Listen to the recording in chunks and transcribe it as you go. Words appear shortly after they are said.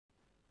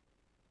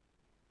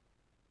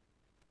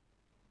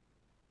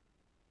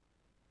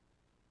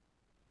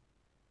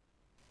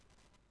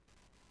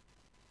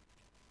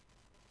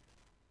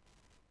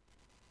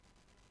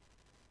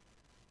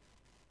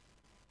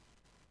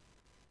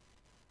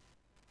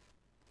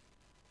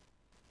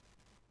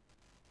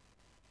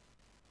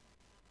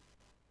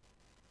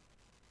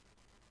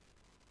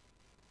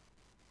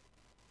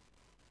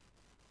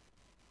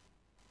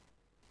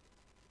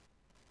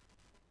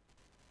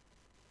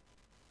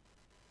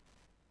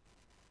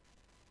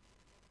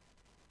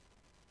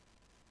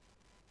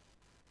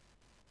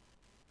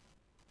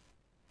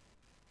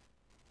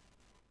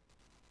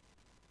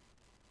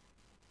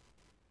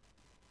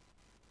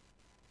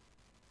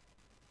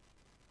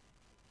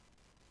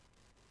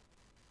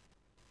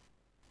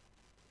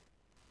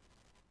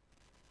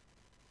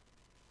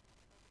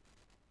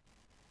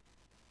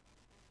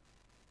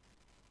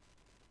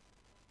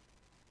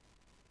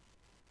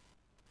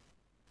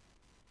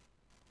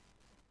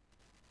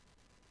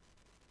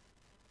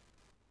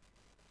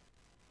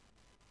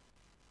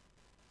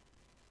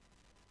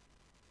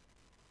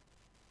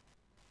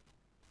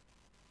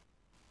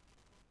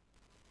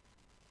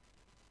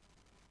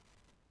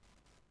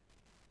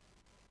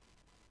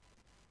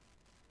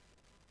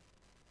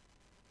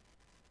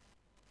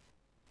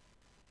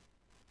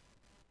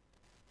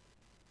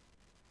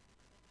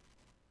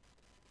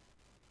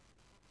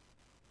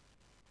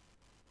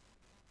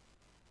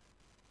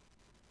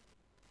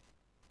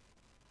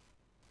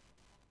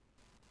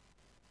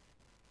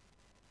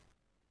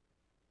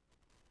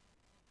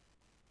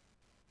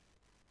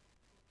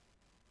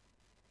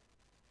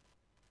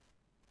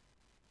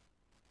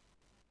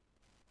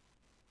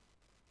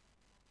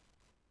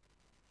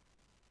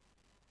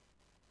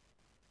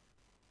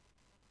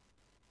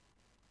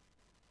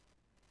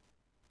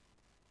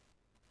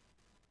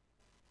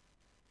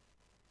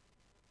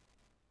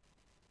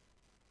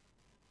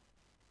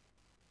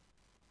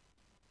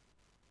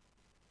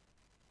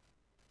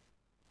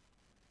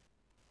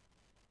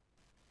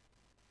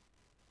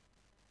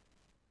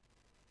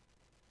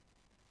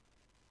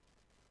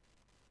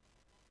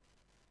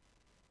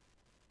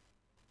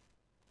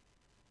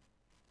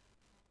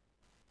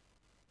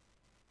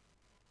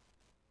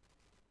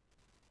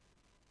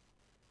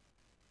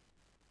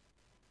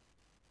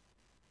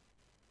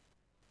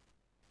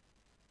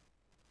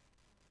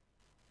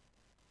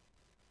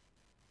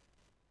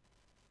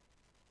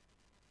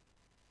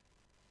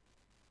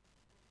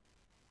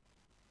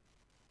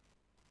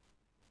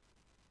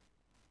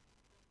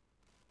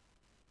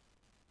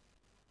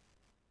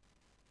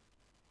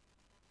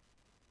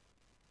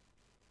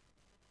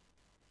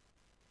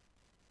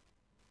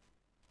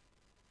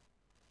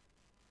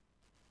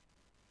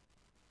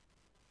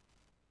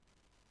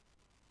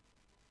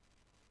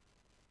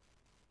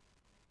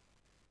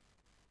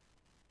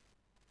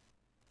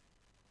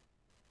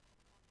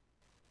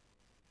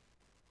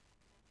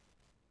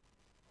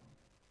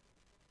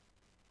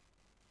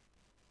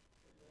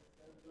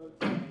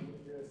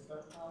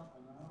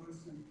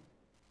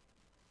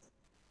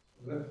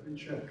Let me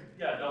check.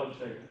 Yeah, double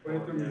check.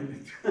 Wait a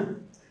minute. Sure.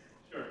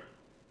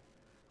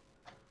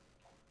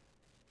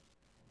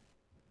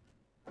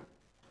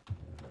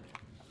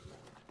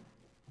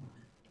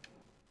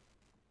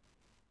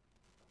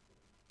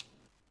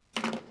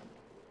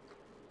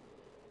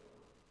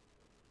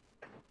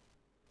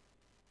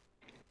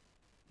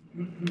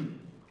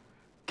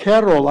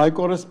 Carol, I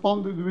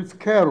corresponded with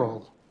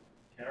Carol.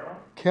 Carol?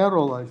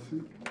 Carol, I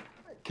think.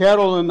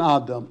 Carol and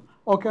Adam.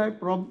 Okay,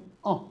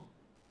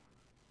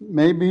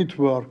 maybe it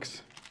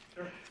works.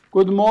 Sure.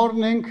 Good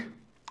morning.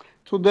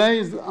 Today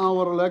is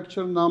our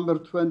lecture number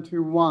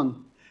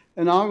 21,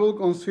 and I will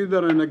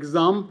consider an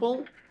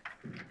example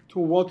to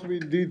what we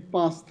did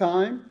past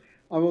time.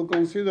 I will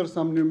consider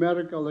some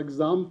numerical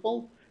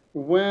example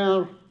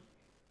where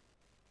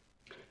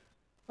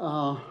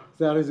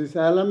there is this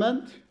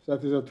element,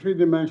 that is a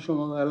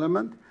three-dimensional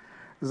element.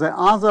 The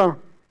other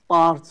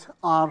parts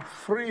are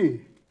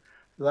free.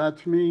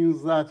 That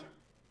means that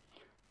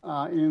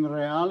in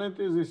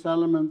reality, this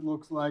element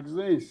looks like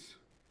this.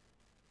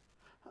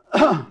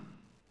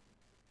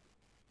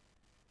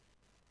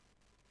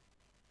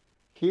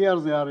 Here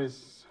there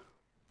is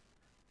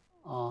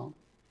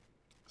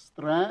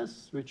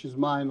stress, which is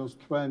minus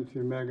 20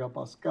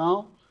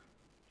 megapascal.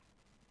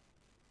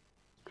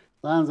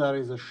 Then there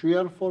is a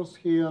shear force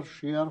here,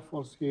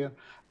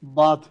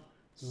 but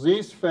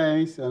this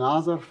face and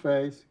other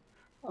face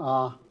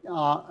are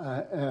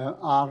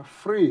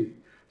free.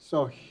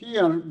 So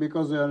here,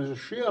 because there is a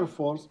shear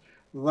force,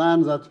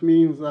 then that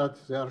means that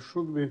there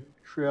should be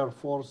shear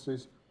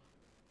forces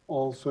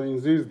also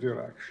in this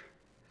direction.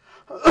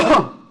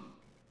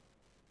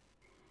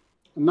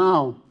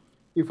 Now,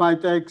 if I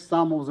take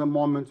some of the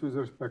moments with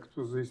respect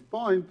to this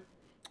point,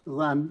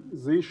 then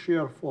this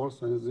shear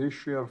force and this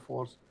shear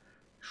force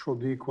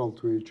should equal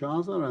to each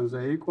other, and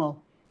they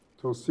equal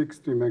to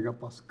 60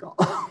 megapascal.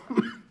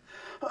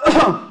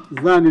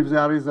 Then if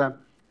there is a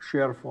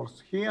shear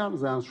force here,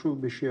 there should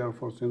be shear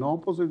force in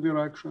opposite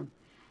direction,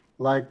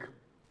 like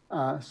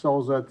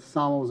so that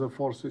some of the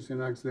forces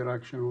in x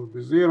direction would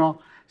be 0,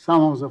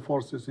 some of the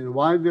forces in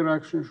y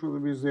direction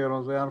should be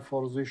 0,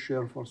 therefore this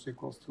shear force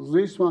equals to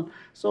this one.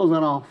 So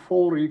there are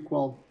 4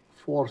 equal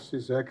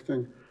forces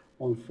acting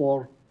on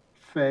 4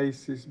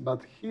 faces,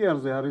 but here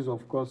there is,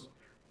 of course,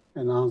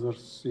 another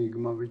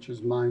sigma, which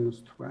is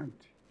minus 20.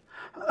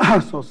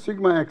 So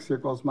sigma x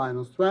equals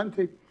minus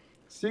 20,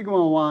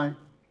 sigma y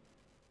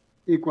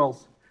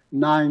equals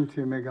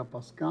 90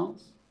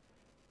 megapascals,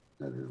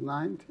 that is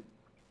 90,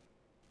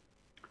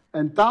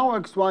 and tau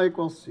xy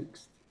equals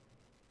 60.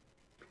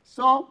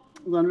 So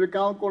when we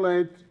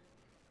calculate,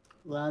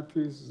 that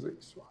is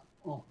this one.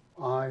 Oh,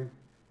 I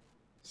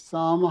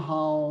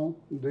somehow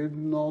did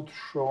not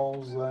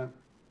show the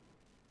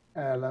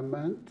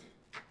element.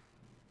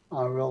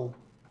 I will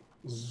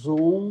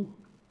zoom.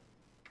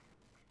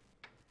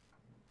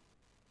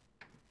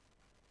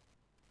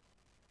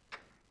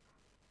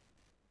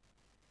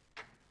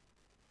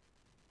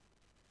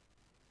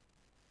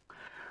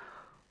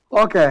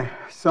 Okay,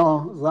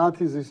 so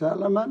that is this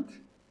element.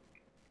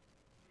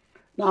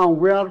 Now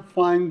we are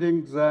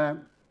finding the,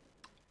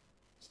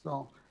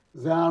 so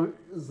there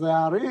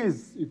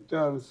is, it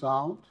turns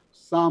out,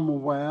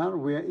 somewhere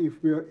where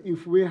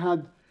if we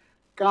had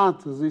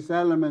cut this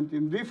element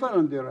in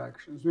different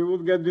directions, we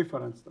would get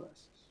different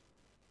stresses.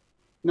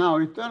 Now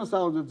it turns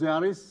out that there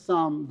are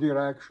some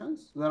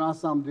directions,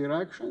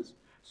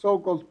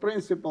 so-called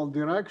principal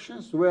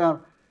directions, where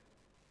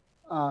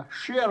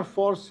shear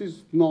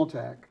forces not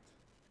act,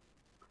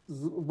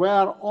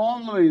 where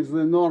only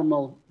the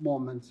normal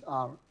moments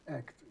are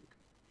acting.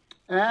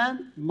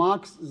 And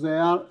they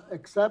are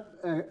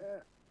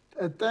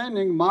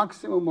attaining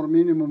maximum or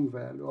minimum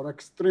value, or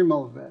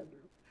extremal value.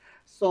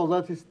 So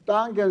that is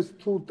tangents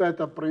 2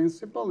 theta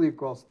principle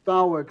equals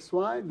tau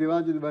xy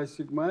divided by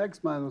sigma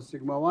x minus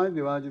sigma y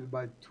divided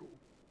by 2.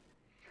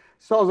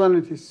 So then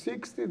it is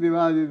 60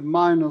 divided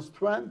minus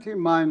 20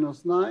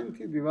 minus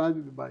 90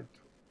 divided by 2.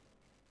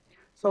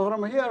 So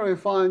from here we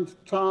find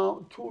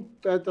tau 2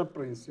 theta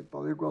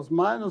principle equals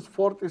minus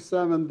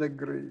 47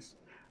 degrees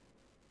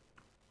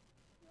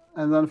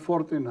and then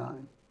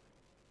 49.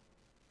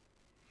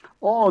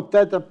 Or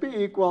theta p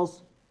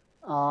equals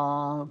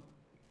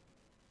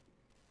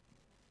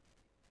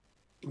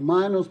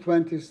minus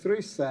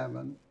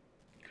 23.7.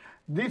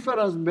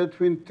 Difference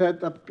between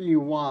theta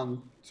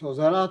p1, so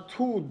there are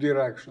 2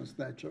 directions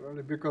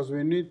naturally, because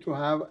we need to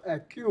have a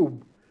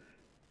cube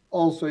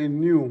also in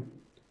new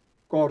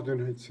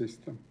coordinate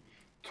system.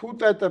 2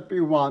 theta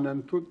p1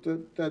 and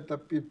 2 theta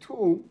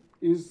p2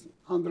 is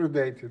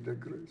 180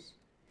 degrees.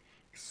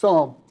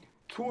 So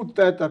 2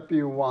 theta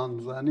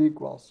p1 then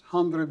equals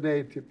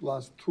 180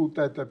 plus 2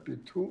 theta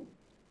p2,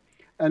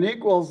 and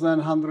equals then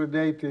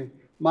 180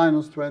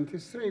 minus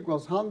 23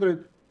 equals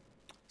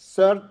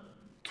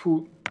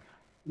 132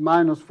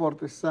 minus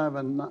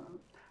 47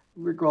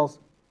 equals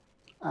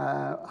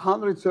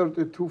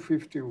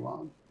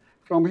 132.51.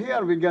 From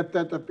here we get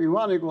theta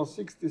p1 equals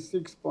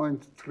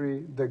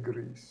 66.3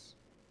 degrees.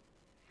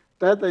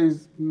 Theta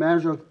is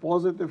measured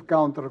positive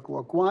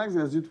counterclockwise,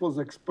 as it was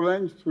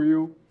explained to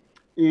you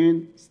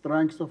in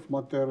strength of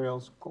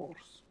materials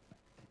course.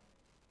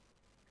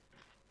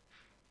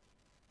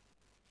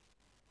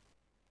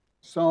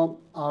 So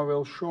I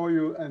will show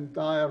you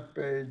entire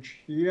page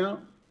here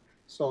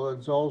so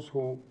that those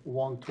who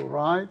want to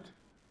write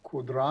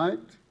could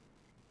write.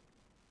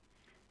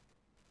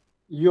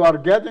 You are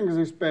getting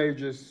these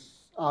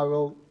pages, I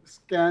will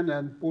scan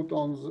and put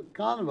on the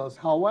canvas.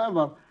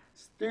 However,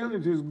 still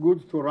it is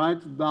good to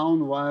write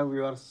down while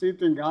you are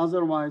sitting.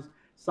 Otherwise,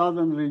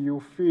 suddenly you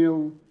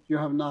feel you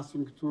have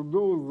nothing to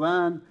do.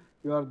 Then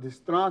you are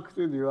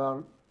distracted. You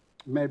are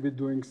maybe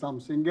doing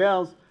something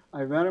else.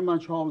 I very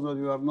much hope that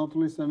you are not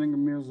listening to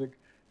music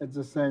at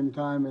the same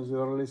time as you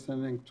are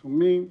listening to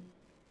me.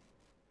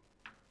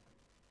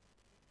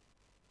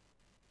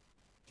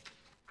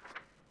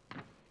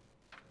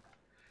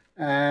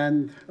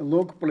 And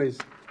look, please,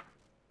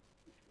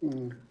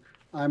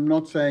 I'm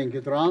not saying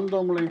it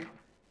randomly.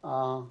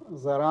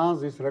 There are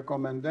these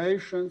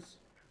recommendations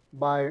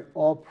by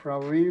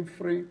Oprah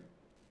Winfrey.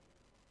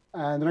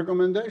 And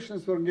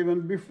recommendations were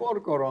given before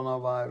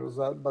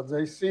coronavirus, but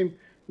they seem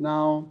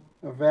now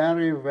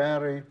very,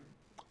 very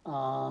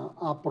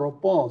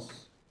apropos.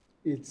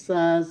 It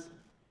says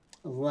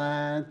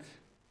that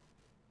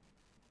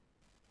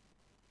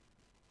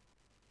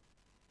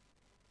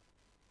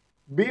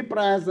be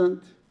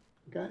present,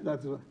 okay,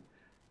 that's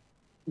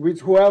with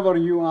whoever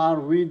you are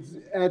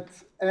with at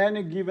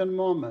any given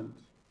moment,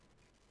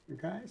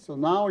 okay? So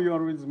now you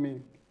are with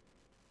me.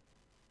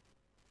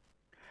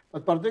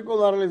 But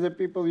particularly the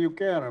people you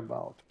care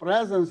about.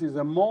 Presence is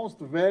the most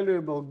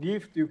valuable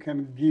gift you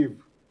can give.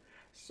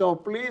 So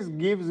please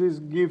give this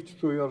gift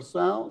to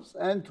yourselves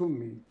and to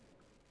me.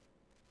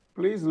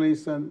 Please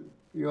listen.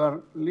 You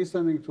are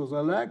listening to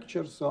the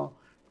lecture, so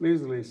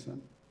please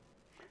listen.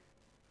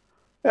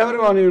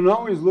 Everyone you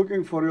know is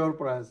looking for your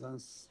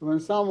presence. When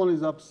someone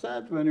is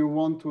upset, when you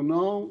want to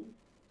know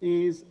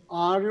is,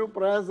 are you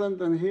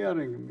present and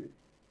hearing me?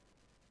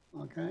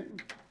 Okay?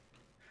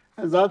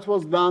 And that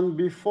was done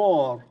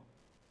before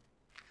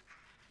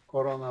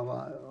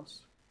coronavirus.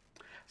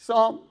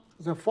 So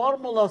the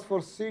formulas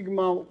for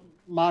sigma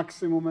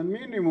maximum and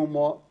minimum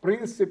are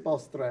principal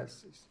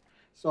stresses.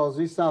 So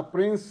these are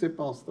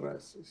principal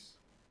stresses.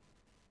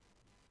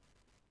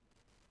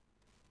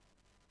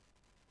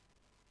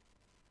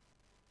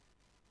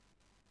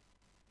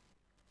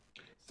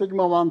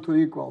 Sigma 1, 2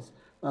 equals,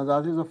 and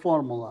that is a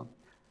formula.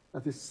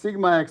 That is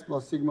sigma x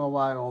plus sigma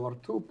y over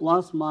 2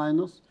 plus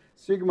minus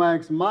sigma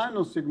x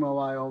minus sigma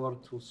y over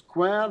 2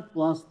 squared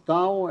plus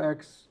tau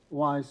x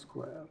y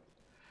squared.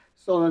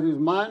 So that is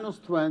minus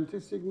 20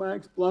 sigma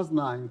x plus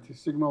 90,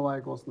 sigma y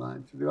equals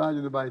 90,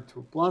 divided by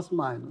 2, plus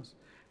minus.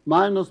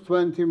 Minus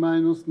 20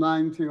 minus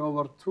 90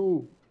 over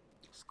 2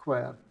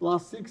 squared,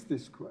 plus 60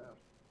 squared.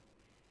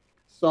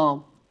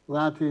 So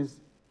that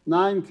is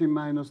 90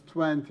 minus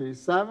 20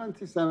 is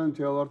 70,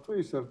 70 over 2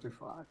 is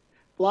 35.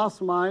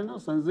 Plus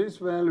minus, and this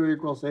value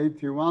equals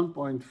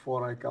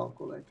 81.4, I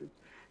calculated.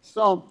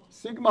 So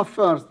sigma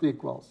first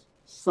equals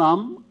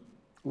sum,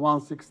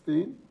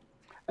 116.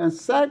 And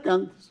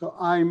second, so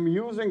I'm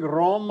using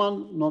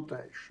Roman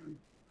notation.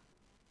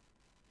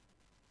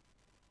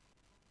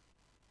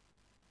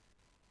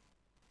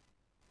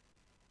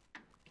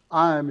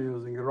 I am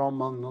using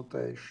Roman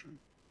notation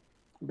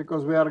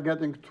because we are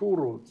getting two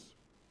roots.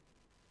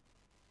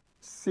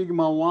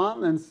 Sigma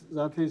 1, and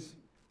that is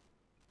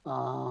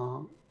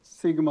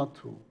sigma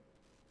 2.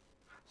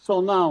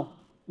 So now,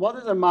 what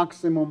is the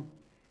maximum?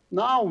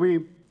 Now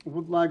we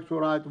would like to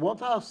write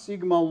what are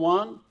sigma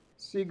 1,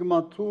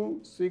 sigma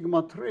 2,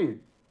 sigma 3,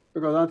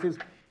 because that is,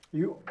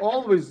 you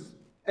always,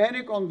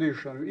 any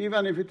condition,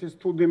 even if it is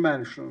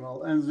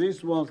two-dimensional, and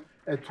this was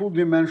a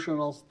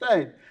two-dimensional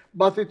state,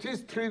 but it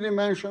is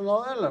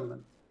three-dimensional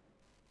element.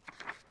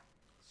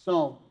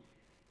 So,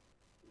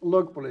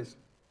 look please.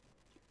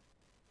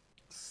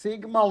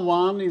 Sigma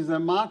 1 is a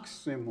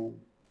maximum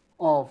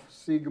of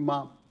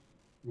sigma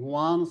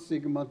 1,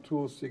 sigma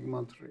 2,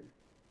 sigma 3.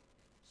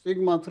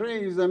 Sigma 3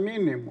 is a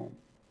minimum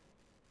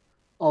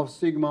of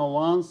sigma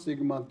 1,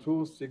 sigma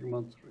 2,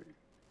 sigma 3.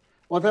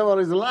 Whatever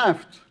is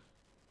left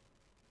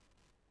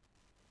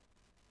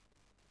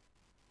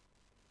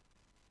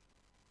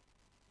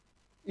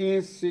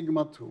is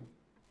sigma 2.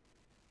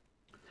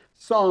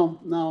 So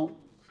now,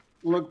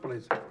 look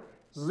please.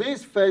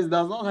 This phase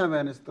does not have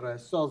any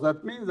stress, so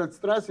that means that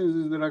stress in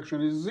this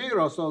direction is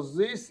 0. So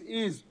this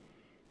is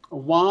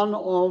one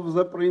of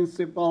the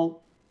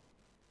principal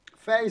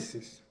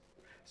phases.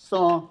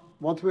 So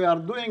what we are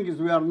doing is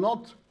we are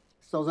not,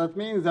 so that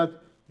means that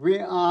we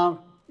are,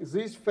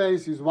 this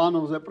phase is one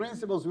of the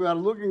principles, we are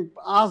looking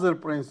at other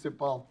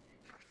principal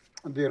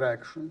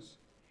directions.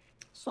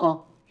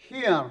 So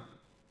here,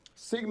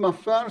 sigma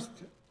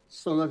first,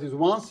 so that is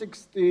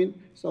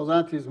 116, so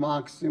that is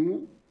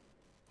maximum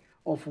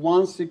of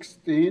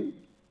 116,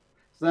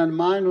 then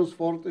minus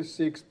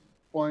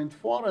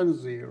 46.4 and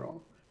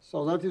 0.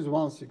 So that is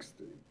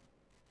 116.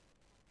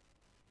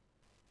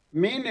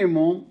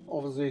 Minimum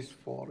of these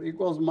 4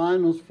 equals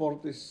minus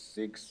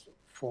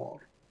 46.4.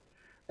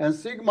 And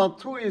sigma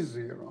 2 is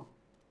 0.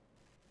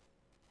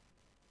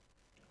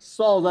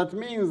 So that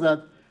means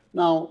that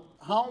now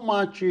how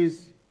much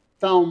is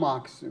tau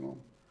maximum?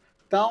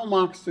 Tau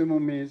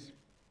maximum is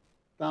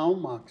tau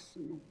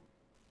maximum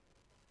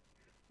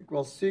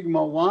equals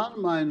sigma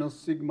 1 minus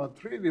sigma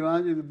 3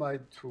 divided by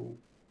 2.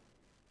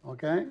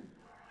 Okay?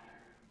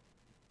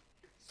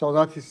 So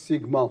that is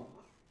sigma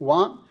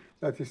 1,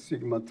 that is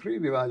sigma 3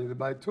 divided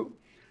by 2,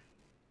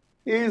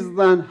 is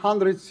then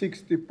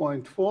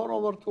 160.4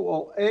 over 2,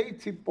 or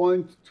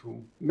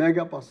 80.2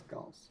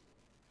 megapascals.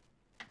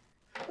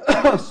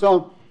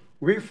 So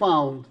we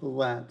found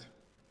that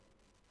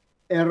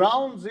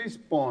around this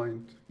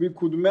point, we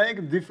could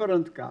make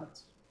different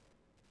cuts.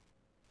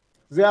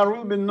 There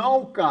will be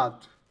no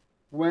cut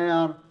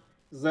where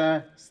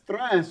the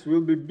stress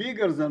will be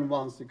bigger than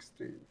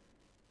 116.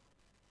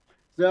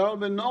 There will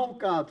be no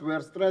cut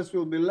where stress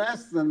will be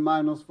less than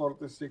minus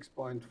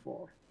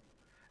 46.4.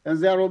 And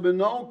there will be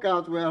no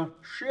cut where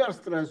shear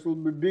stress will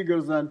be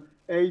bigger than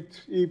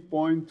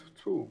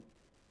 80.2.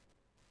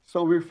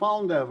 So we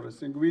found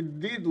everything. We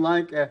did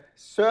like a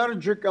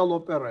surgical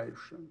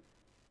operation.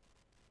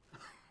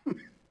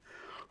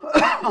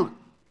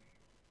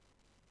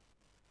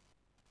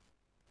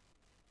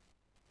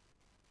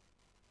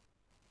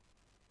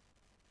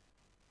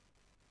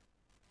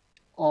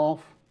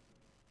 Of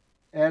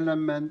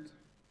element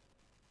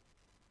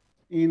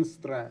in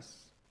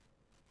stress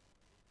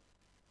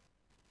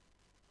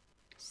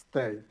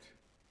state.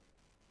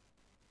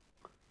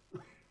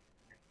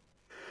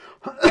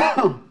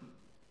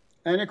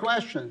 Any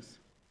questions?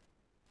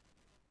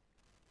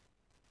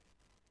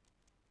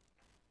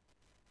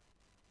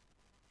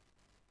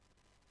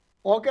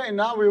 Okay,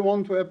 now we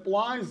want to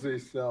apply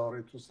this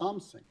theory to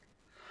something.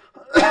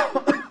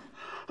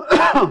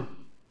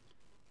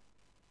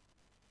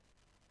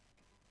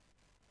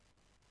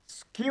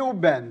 Skew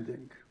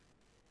bending.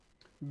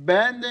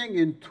 Bending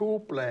in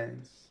two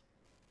planes.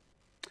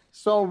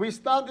 So we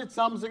studied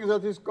something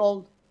that is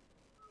called,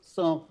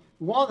 so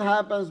what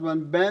happens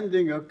when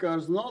bending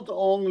occurs not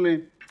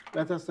only,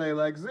 let us say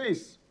like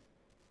this,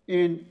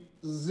 in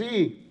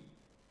Z,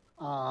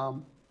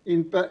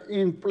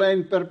 in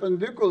plane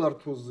perpendicular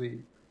to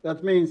Z.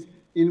 That means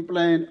in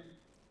plane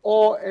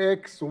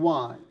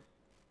OXY.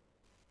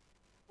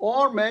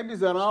 Or maybe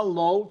there are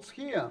loads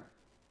here.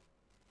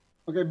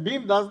 Okay,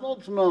 Beam does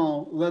not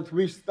know that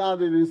we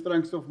studied in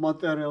strength of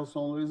materials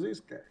only this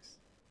case.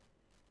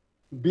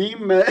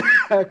 Beam may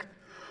act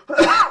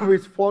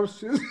with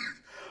forces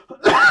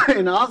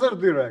in other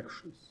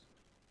directions.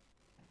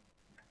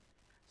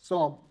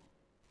 So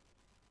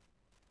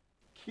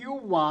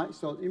QY,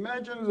 so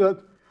imagine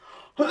that,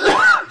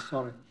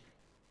 sorry,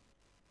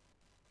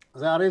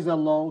 there is a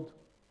load,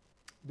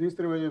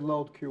 distributed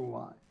load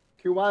QY.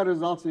 QY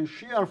results in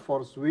shear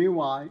force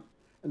VY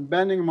and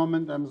bending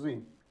moment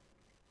MZ.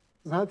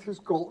 That is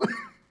called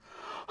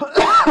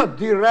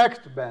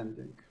direct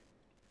bending.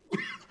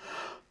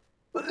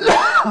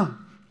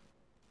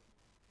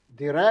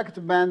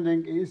 Direct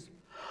bending is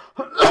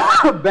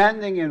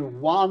bending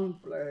in one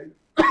plane.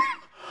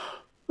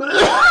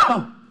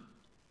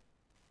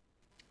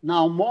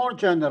 Now, more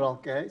general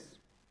case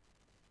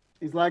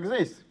is like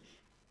this.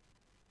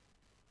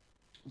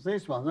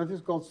 This one, that is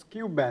called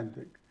skew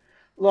bending.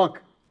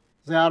 Look,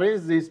 there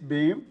is this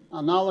beam,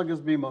 analogous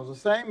beam of the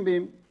same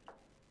beam,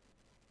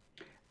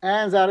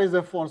 and there is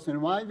a force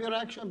in y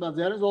direction, but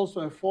there is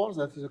also a force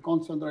that is a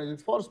concentrated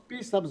force,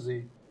 P sub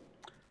z,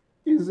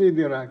 in z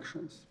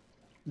direction.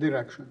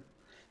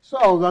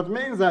 So that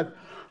means that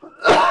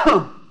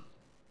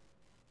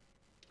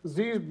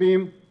this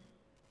beam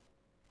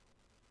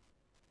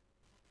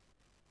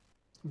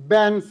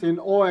bends in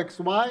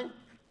OXY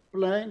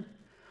plane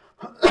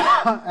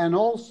and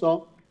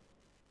also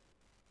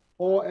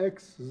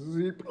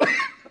OXZ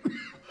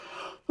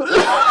plane.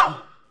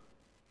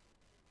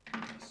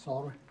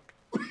 Sorry.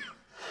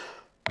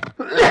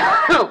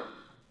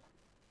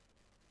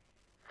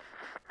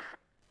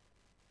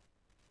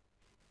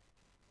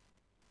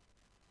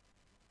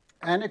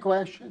 Any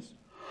questions?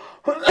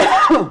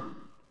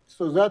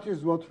 So that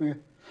is what we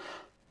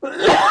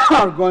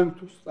are going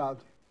to study.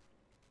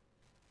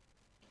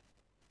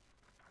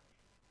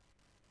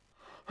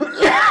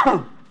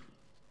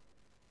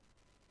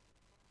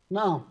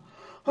 Now,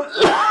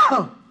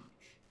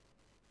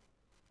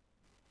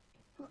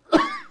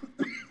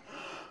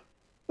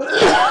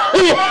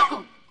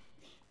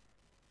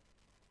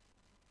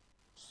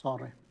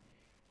 sorry.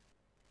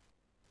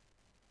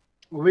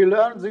 We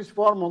learned this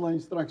formula in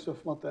strength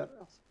of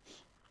materials.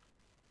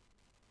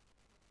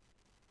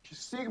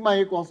 Sigma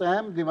equals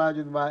m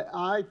divided by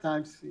I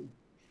times c.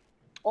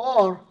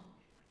 Or,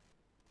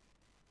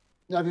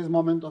 that is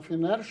moment of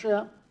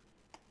inertia,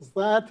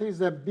 that is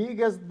the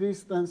biggest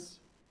distance.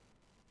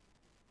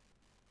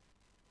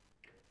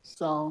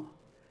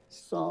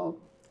 So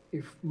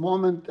if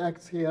moment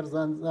acts here,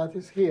 then that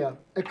is here.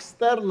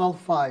 External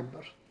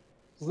fiber.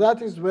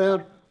 That is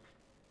where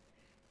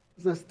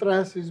the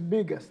stress is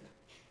biggest.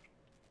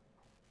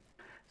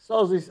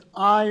 So this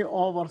I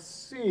over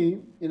C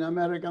in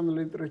American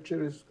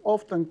literature is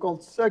often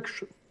called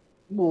section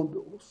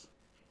modulus.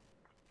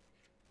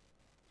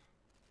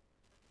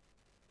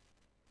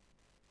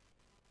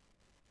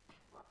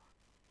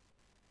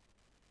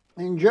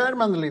 In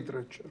German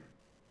literature,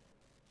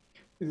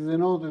 it is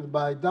denoted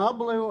by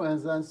W,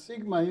 and then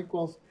sigma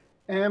equals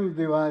M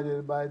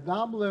divided by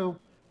W,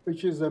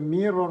 which is a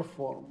mirror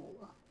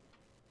formula.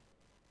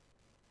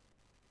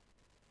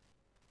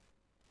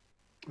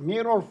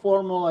 Mirror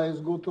formula is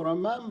good to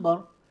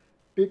remember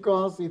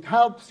because it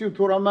helps you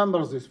to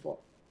remember this form.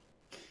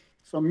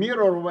 So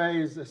mirror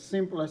way is the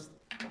simplest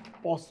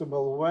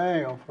possible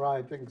way of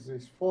writing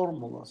this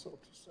formula, so to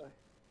say.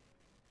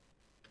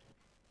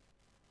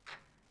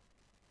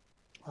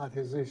 That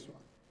is this one.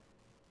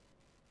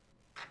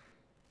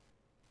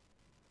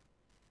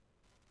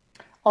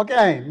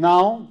 Okay,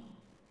 now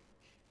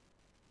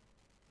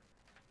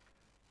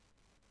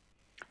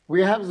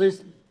we have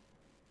this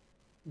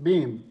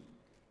beam.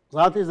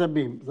 That is a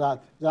beam.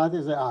 That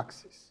is the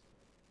axis.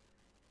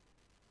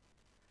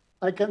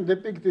 I can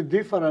depict it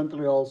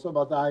differently also,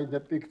 but I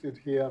depict it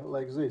here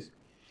like this.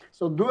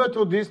 So due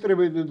to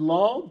distributed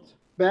load,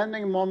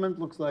 bending moment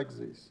looks like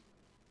this.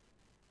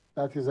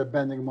 That is a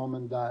bending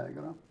moment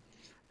diagram.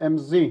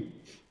 Mz.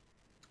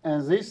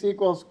 And this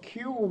equals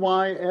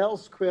QYL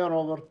square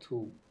over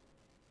 2.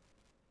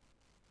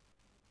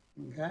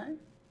 Okay?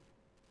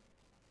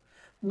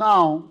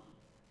 Now,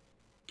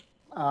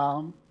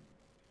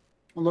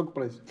 look,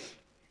 please.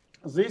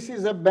 This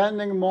is a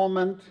bending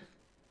moment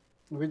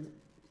with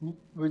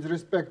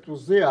respect to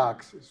the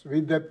axis. We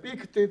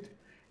depict it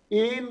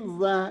in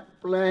the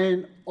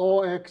plane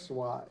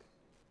OXY.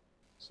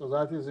 So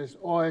that is this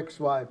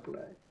OXY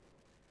plane.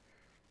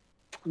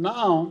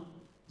 Now,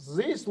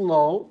 this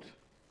load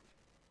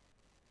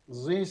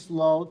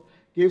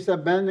gives a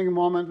bending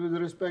moment with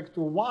respect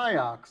to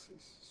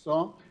y-axis.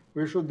 So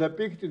we should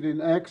depict it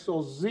in X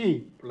or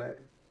Z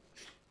plane.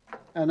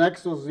 And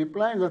X or Z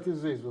plane, that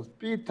is this one,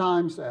 P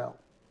times L.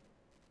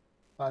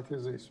 That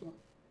is this one.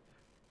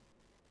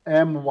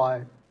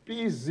 My,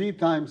 PZ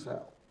times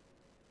L.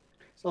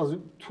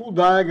 So two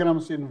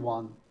diagrams in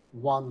one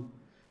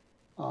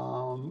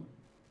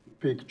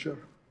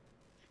picture.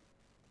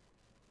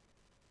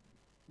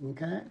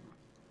 Okay?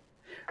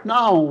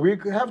 Now, we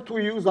have to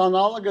use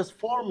analogous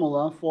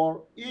formula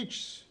for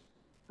each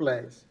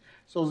place.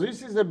 So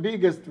this is the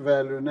biggest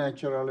value,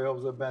 naturally,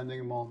 of the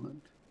bending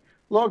moment.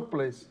 Look,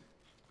 please.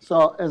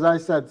 So, as I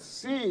said,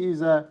 C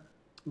is a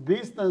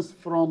distance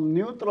from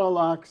neutral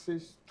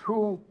axis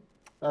to,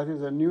 that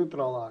is a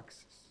neutral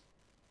axis.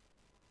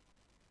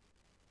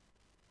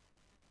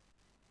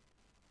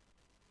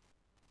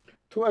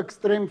 Two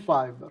extreme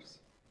fibers.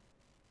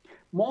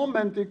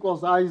 Moment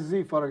equals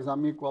IZ, for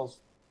example, equals,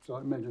 so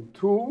imagine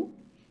 2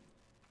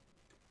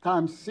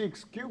 times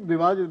 6 cubed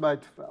divided by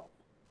 12.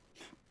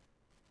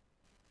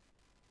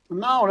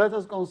 Now let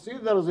us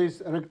consider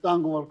this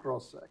rectangular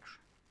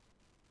cross-section.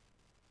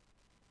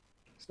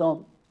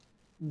 So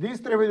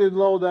distributed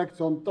load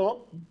acts on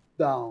top,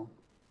 down.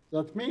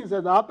 That means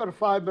that upper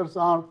fibers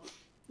are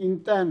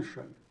in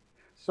tension.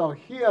 So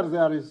here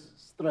there is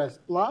stress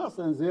plus,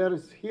 and here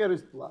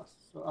is plus.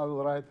 So I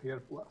will write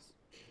here plus.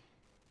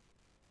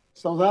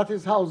 So that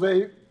is how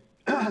they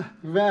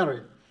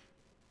vary.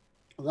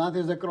 That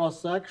is a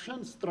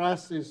cross-section.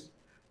 Stress is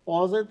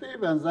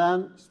positive, and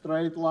then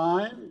straight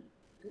line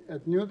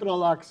at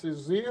neutral axis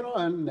 0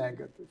 and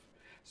negative.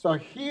 So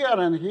here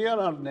and here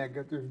are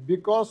negative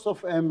because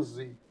of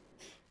MZ.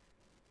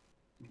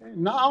 Okay.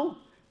 Now,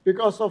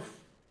 because of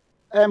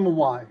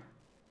MY.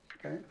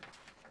 Okay.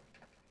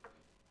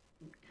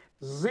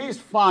 These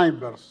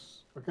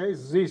fibers, okay,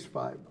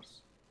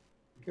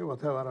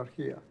 whatever are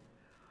here,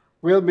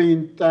 will be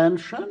in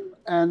tension,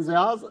 and the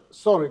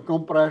other,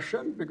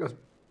 compression, because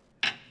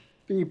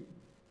P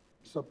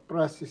so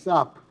presses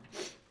up.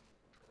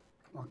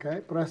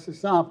 Okay,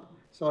 presses up.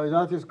 So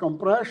that is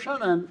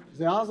compression, and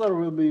the other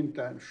will be in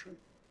tension.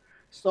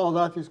 So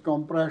that is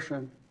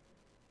compression.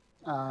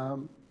 I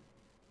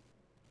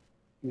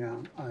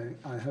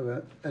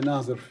have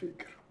another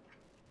figure.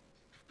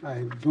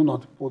 I do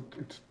not put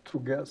it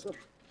together.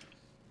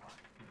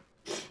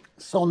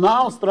 So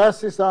now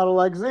stresses are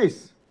like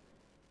this.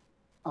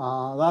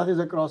 That is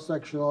a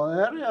cross-sectional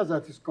area,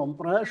 that is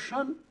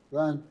compression,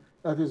 then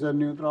that is a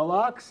neutral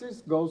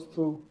axis, goes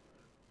to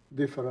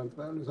different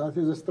values. That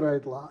is a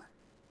straight line.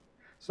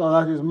 So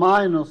that is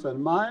minus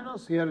and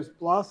minus, here is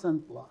plus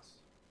and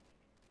plus.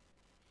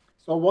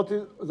 So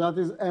that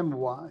is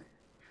My.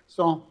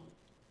 So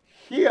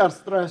here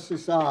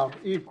stresses are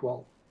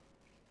equal.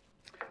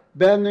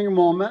 Bending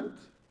moment,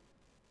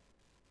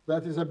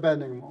 that is a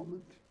bending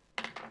moment,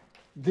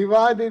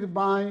 divided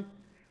by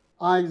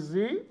Iz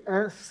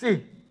and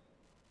C.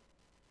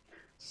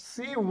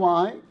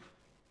 Cy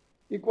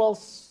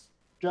equals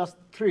just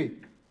 3.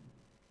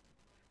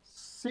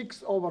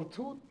 6 over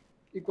 2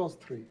 equals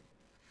 3.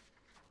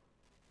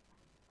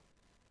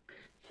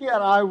 Here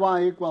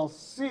Iy equals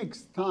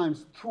 6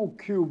 times 2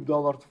 cubed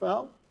over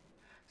 12.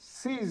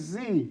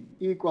 Cz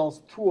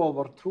equals 2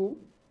 over 2.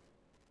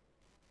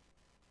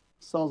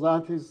 So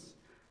that is,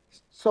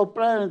 so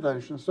pay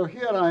attention. So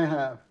here I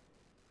have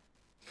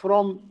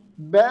from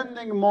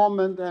bending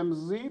moment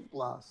Mz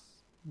plus,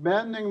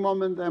 bending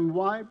moment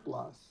My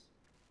plus.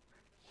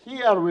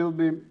 Here will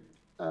be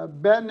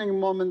bending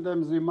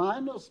momentum z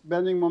minus,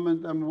 bending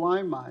momentum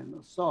y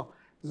minus. So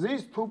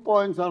these 2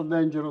 points are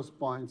dangerous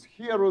points.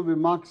 Here will be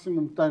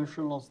maximum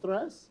tensional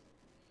stress.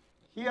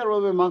 Here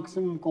will be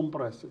maximum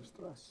compressive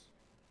stress.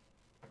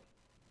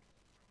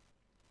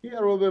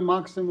 Here will be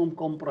maximum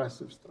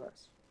compressive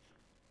stress.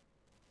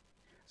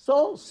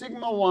 So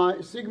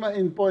sigma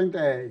in point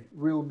A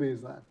will be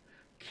that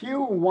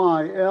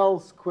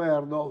QYL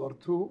squared over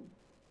 2.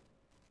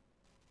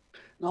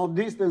 Now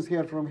distance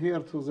here from here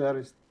to there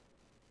is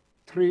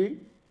 3.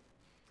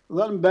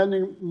 Then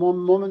bending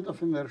moment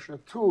of inertia,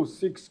 2,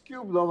 6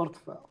 cubed over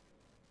 12.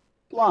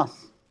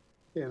 Plus,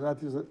 okay,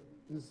 that is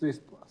this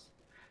plus.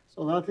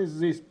 So that is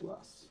this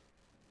plus.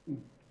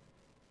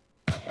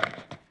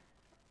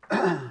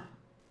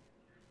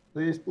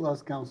 This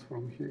plus comes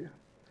from here.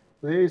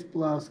 This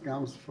plus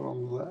comes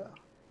from there.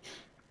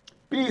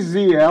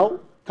 PZL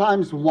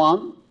times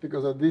 1,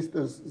 because the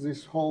distance,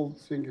 this whole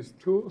thing is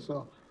 2,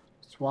 so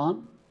it's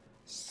 1.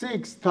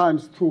 6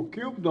 times 2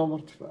 cubed over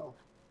 12.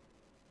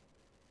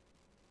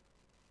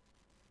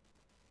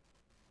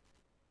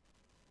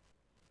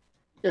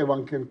 Okay,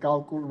 one can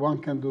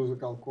do the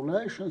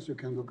calculations. You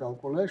can do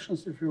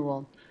calculations if you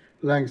want.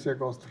 Length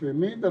equals 3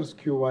 meters,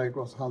 QY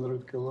equals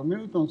 100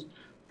 kilonewtons,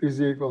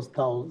 PZ equals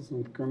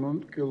 1,000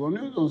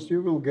 kilonewtons.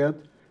 You will get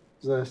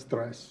the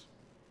stress.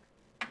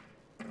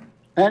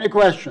 Any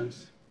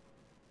questions?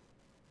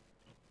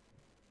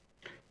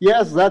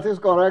 Yes, that is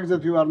correct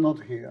that you are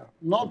not here.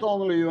 Not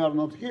only you are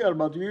not here,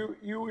 but you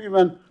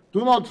even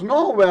do not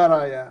know where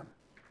I am.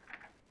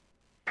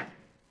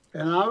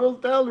 And I will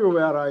tell you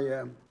where I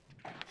am.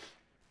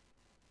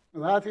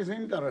 That is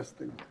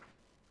interesting.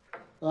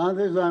 That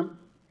is a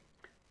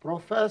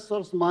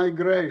professor's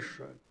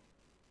migration.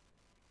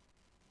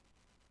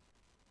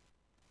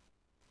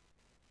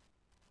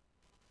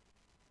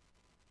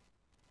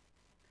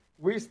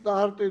 We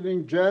started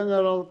in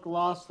General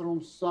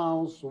Classroom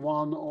South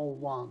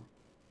 101.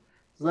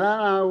 Then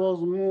I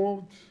was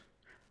moved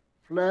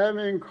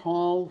Fleming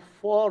Hall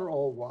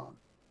 401.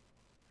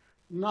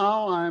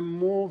 Now I'm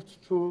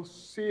moved to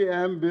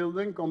CM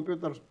building,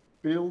 computer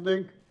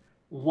building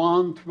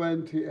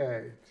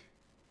 128.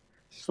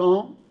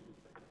 So,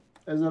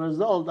 as a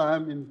result, I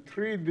am in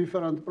 3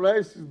 different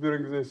places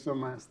during this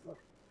semester.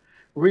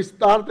 We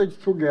started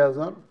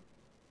together.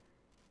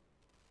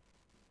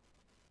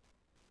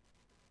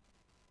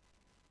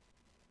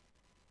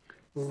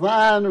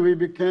 Then we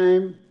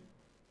became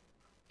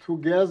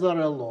together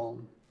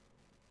alone.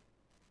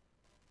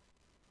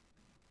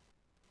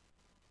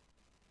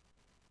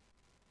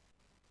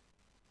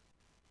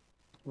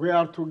 We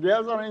are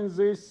together in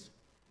this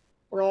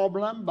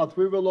problem, but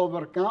we will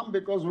overcome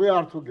because we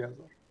are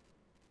together.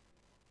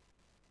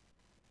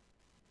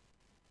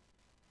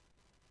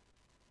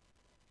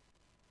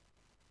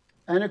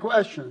 Any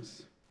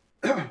questions?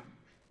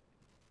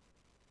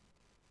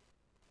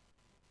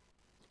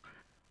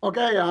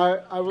 Okay,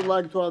 I would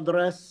like to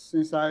address,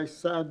 since I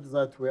said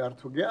that we are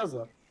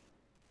together,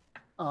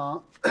 I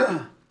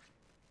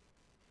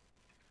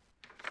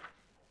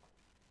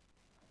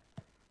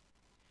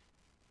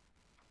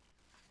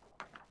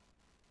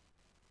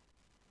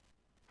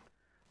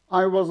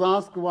was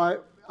asked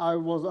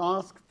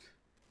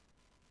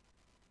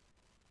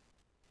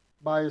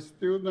by a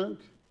student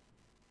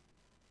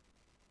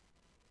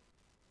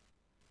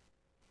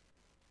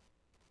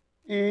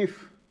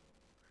if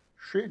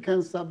she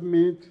can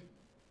submit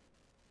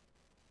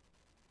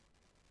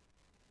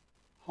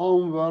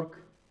homework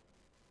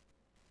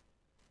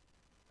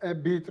a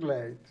bit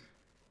late.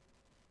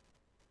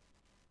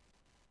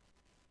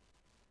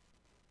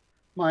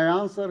 My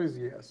answer is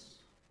yes.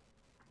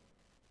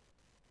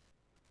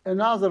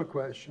 Another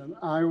question,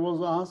 I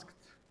was asked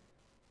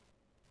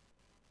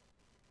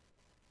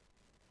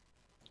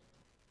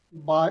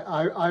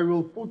I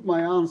will put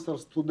my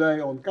answers today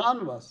on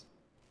Canvas,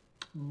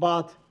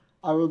 but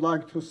I would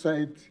like to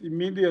say it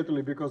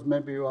immediately because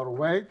maybe you are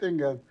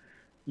waiting and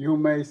you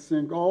may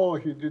think, oh,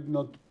 he did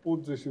not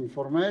put this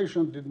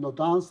information, did not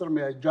answer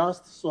me. I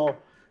just saw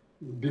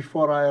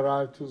before I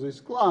arrived to this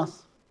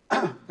class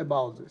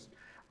about this.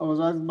 I was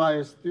asked by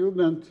a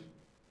student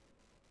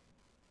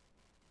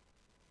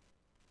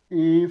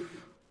if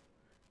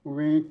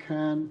we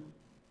can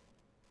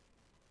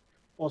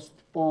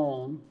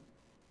postpone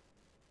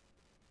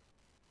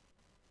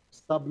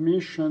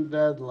submission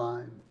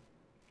deadline.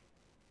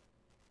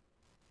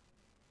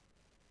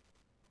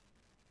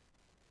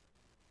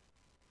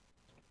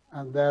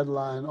 And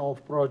deadline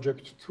of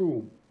project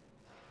 2.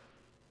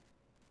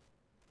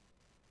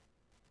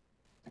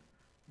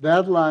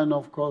 Deadline,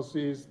 of course,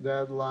 is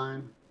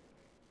deadline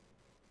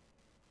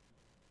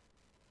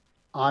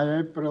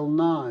April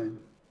 9.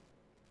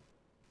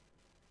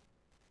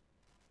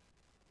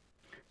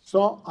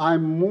 So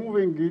I'm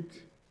moving it.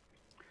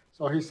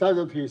 So he said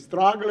that he's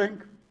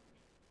struggling.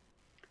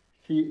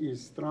 He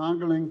is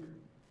struggling.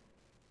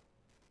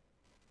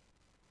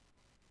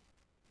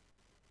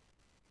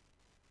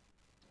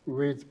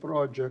 With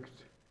project.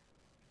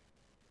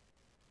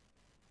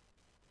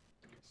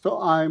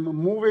 So I'm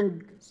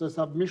moving the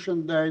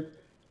submission date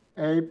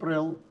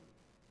April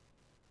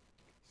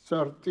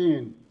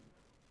 13,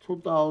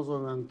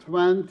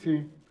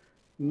 2020,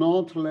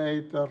 not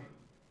later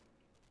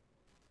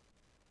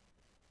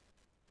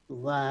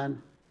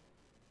than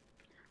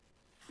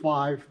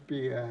 5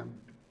 p.m.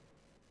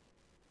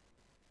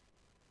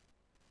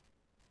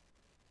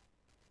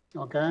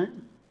 Okay?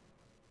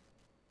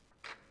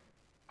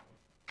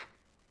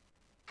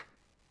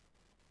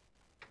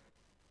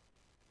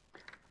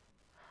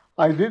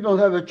 I did not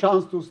have a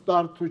chance to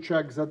start to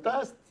check the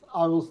test.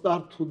 I will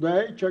start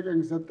today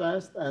checking the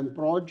test and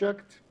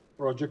project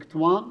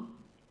 1.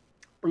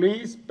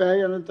 Please pay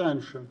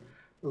attention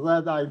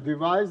that I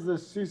devised a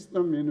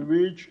system in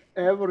which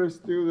every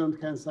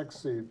student can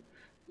succeed.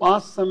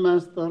 Past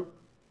semester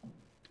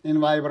in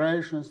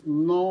vibrations,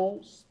 no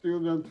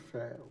student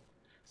failed.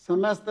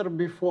 Semester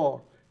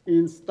before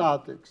in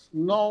statics,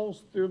 no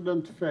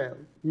student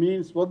failed.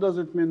 Means, what does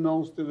it mean,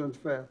 no student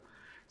failed?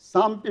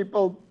 Some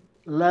people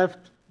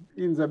left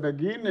in the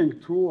beginning,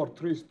 2 or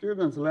 3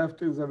 students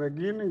left in the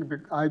beginning.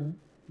 I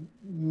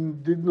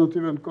did not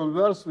even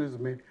converse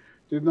with me,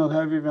 did not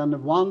have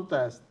even one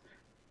test.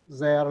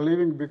 They are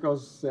leaving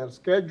because their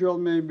schedule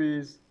maybe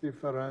is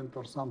different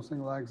or something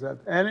like that.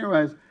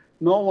 Anyways,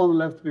 no one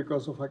left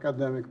because of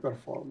academic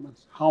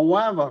performance.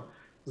 However,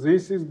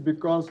 this is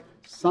because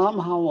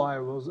somehow I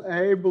was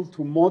able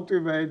to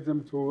motivate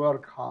them to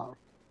work hard.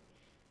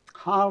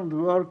 Hard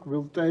work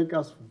will take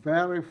us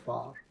very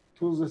far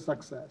to the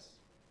success.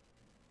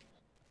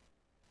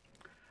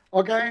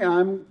 Okay,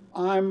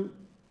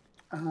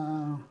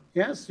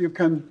 yes, we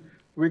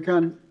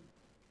can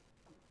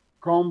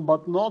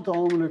combat not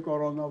only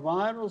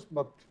coronavirus,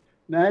 but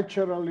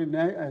naturally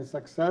and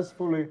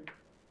successfully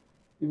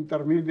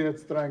intermediate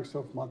strengths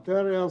of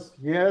materials.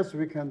 Yes,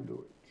 we can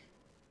do it.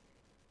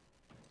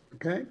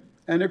 Okay,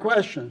 any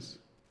questions?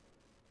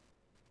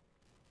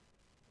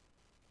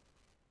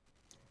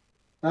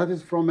 That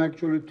is from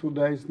actually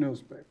today's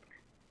newspaper.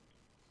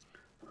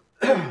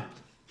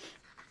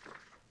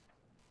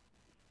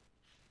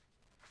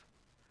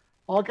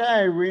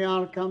 Okay, we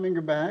are coming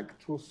back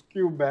to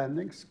skew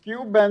bending.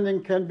 Skew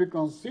bending can be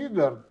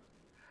considered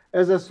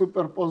as a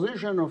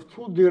superposition of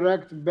 2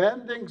 direct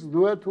bendings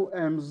due to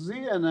mz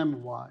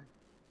and my.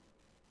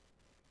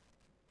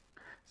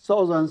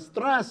 So then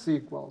stress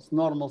equals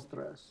normal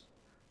stress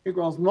due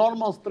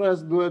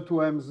to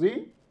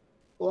mz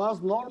plus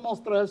normal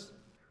stress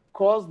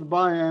caused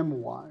by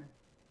my.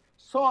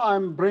 So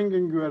I'm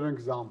bringing you an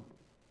example.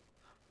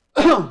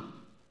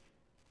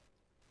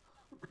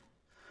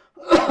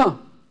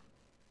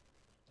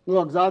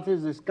 Look, that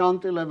is this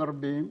cantilever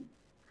beam.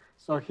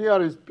 So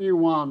here is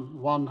P1,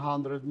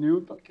 100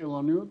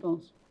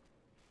 kilonewtons.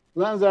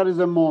 Then there is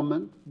a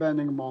moment,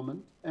 bending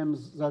moment, m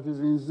that is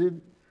in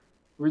z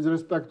with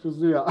respect to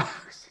z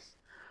axis,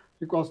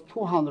 equals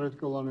 200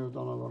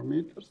 kilonewton over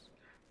meters.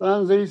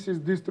 Then this is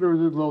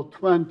distributed load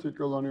 20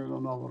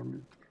 kilonewton over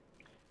meter.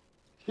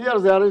 Here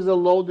there is a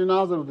load in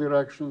other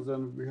directions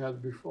than we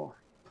had before.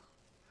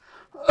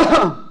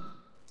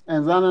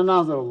 And then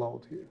another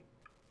load here.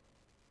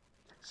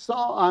 So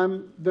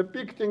I'm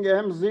depicting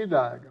MZ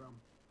diagram,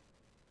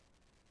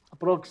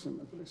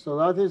 approximately. So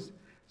that is,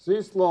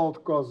 this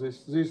load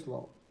causes this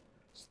load.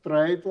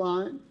 Straight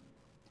line.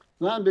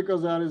 Then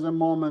because there is a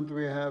moment,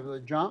 we have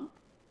the jump.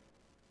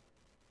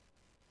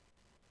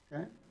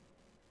 Okay.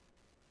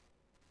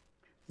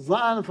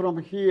 Then from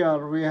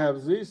here, we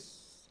have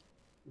this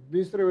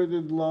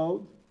distributed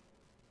load,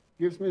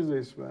 gives me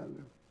this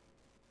value.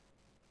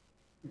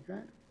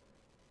 Okay.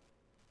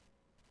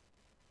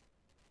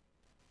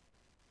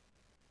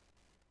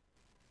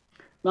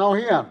 Now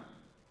here,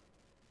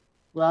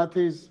 that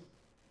is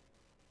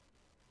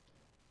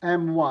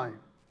my.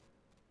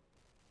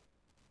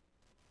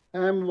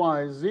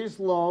 My, this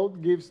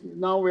load gives,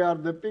 now we are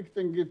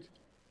depicting it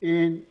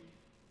in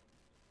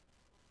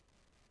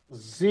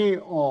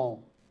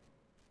ZOX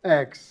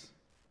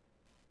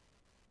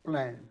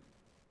plane.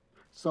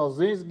 So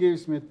this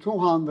gives me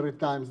 200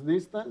 times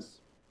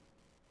distance.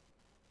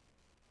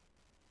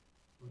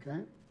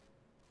 Okay?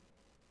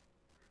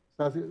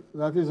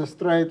 That is a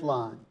straight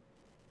line.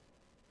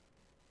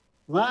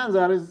 Then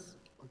there is,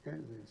 okay,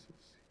 this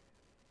is.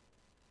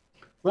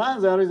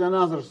 Then there is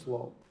another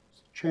slope,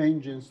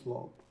 change in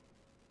slope.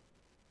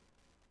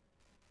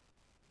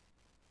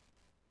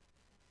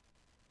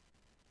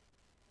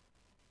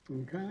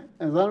 Okay,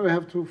 and then we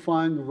have to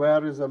find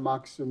where is the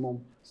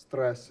maximum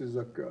stress is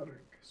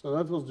occurring. So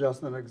that was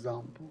just an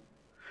example.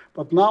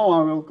 But now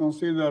I will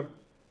consider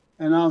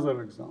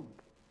another example.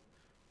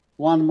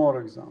 One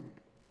more example.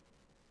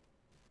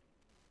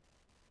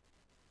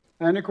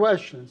 Any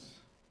questions?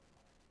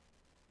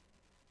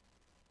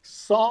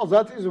 So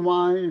that is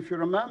why, if you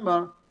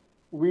remember,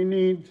 we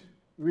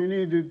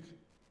needed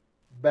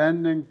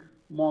bending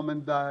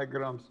moment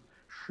diagrams,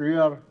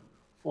 shear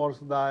force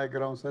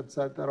diagrams,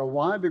 etc.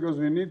 Why? Because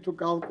we need to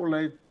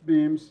calculate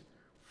beams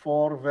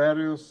for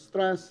various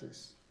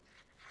stresses.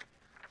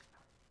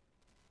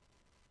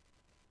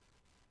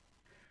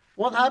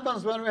 What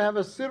happens when we have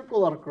a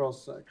circular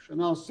cross-section?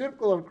 Now,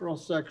 circular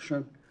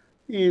cross-section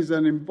is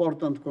an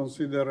important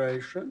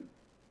consideration.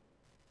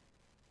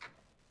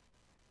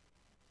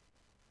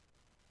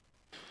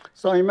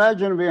 So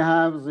imagine we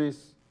have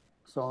this,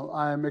 so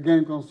I'm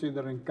again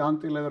considering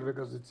cantilever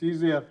because it's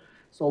easier.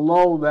 So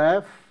load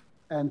F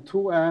and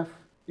 2F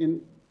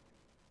in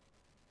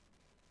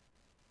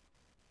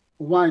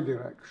Y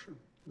direction.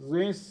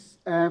 This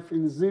F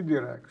in Z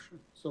direction.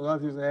 So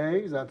that is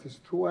A, that is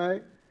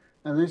 2A,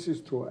 and this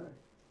is 2A.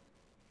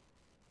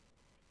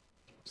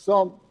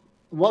 So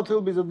what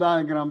will be the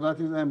diagram? That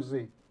is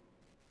MZ.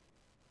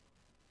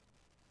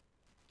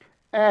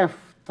 F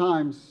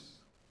times,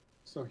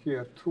 so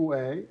here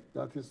 2A,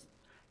 that is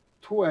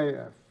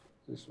 2AF,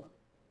 this one.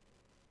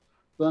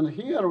 Then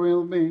here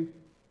will be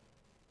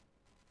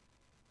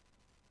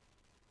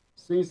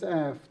this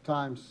F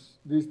times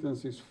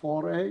distance is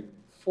 4A,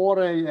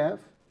 4AF,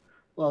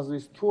 plus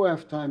this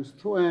 2F times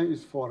 2A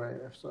is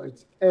 4AF, so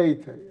it's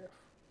 8AF.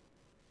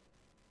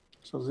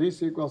 So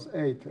this equals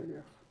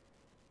 8AF.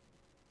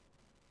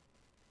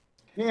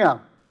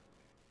 Here,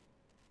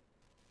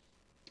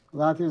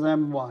 that is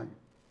MY.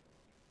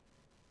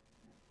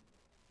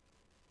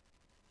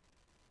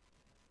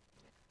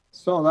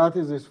 So that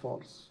is this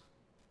force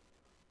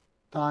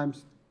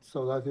times,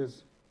 so that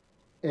is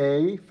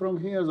A from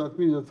here, that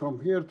means that from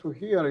here to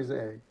here is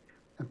A,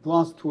 and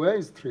plus 2A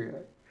is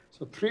 3A,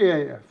 so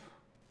 3AF.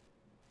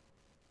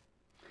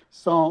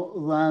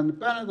 So then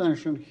pay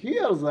attention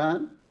here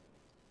then,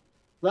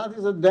 that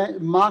is the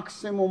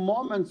maximum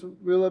moments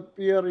will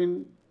appear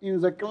in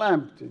the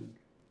clamping.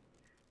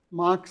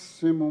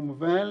 Maximum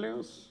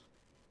values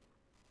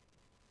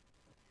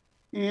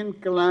in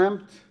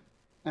clamped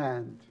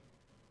end.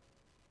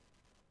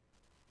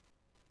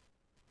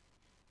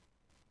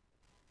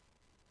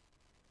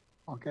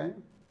 Okay?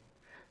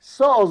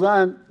 So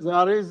then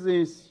there is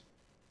this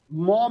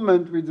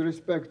moment with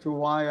respect to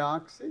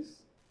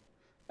y-axis,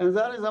 and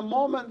there is a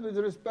moment with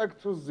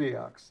respect to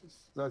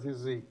z-axis, that is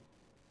z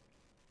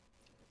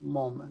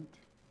moment,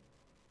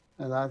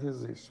 and that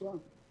is this one.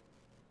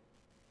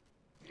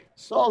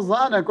 So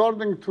then,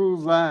 according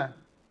to the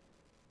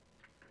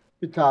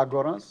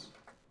Pythagoras,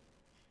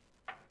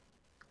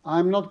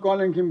 I'm not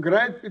calling him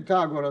great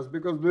Pythagoras,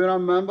 because do you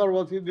remember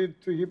what he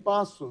did to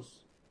Hippasus?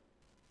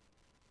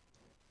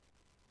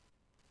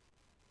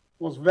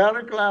 Was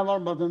very clever,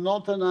 but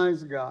not a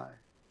nice guy,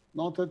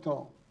 not at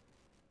all.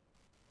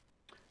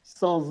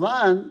 So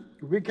then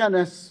we can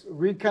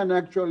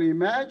actually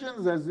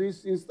imagine that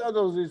this, instead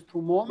of these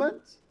two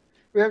moments,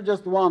 we have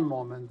just one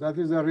moment. That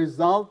is a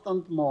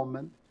resultant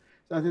moment.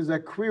 That is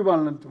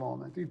equivalent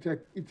moment.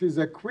 It is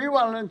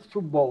equivalent to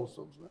both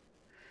of them.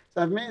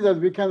 That means that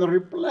we can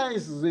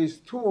replace these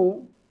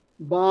two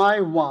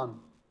by one.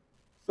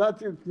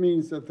 That it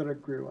means that they're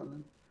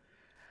equivalent.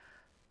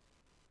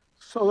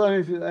 So then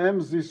it is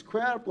mz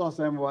squared plus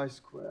my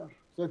squared.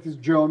 That is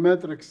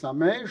geometric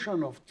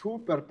summation of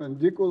two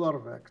perpendicular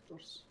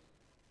vectors.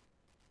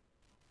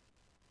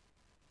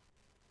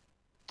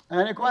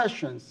 Any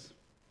questions?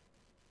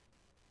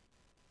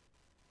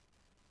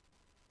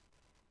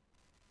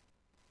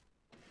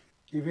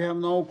 If you have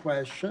no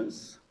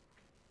questions,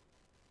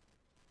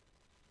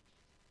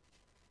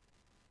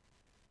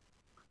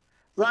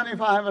 then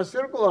if I have a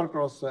circular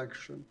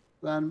cross-section,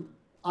 then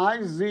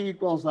Iz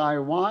equals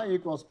Iy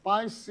equals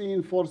pi c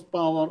in force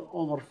power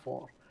over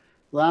 4.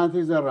 That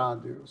is a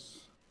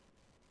radius.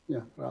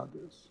 Yeah,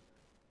 radius.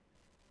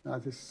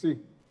 That is C.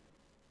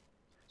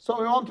 So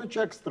we want to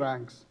check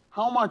strength.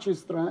 How much is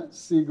strength?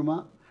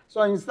 Sigma.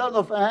 So instead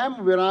of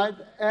M, we write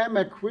M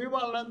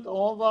equivalent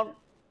over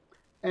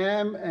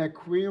M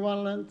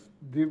equivalent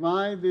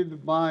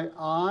divided by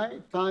I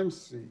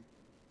times C.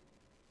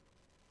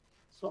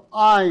 So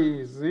I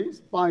is this,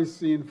 pi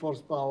c in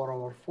force power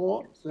over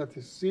 4, that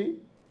is C.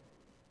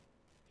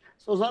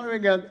 So then we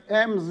get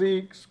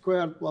mz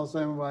squared plus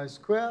my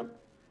squared,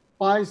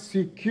 pi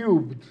c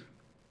cubed,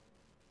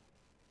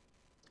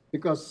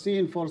 because c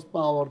in force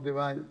power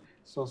divided,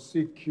 so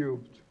c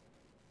cubed.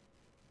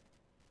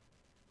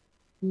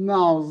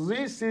 Now,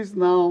 this is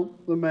now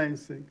the main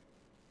thing.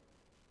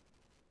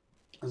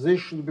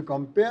 This should be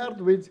compared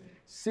with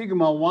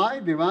sigma y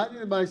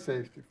divided by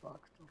safety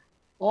factor,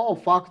 or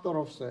factor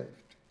of safety.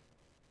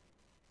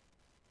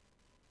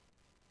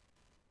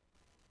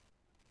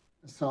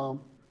 So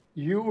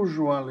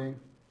usually,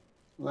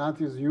 that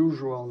is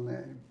usual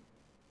name.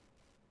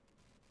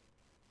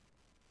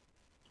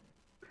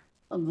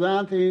 And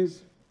that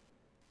is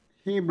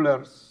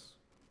Hibbeler's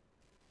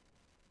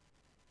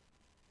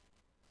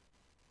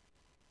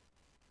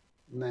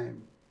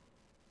name.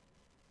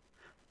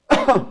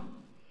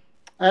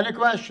 Any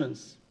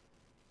questions?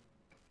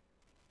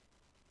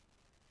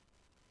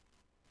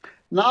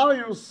 Now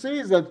you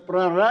see that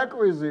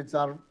prerequisites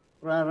are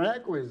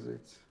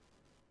prerequisites.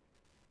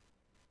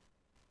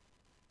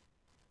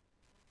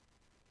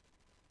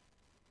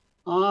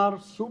 Are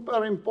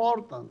super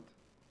important.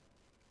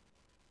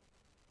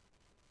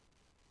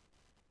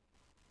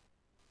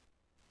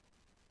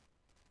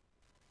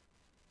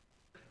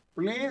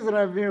 Please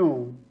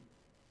review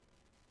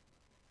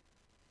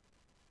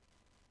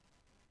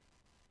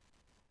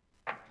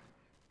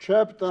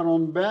chapter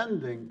on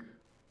bending.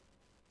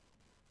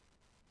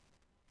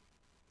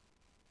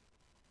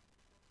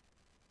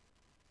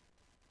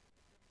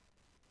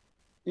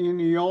 in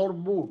your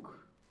book,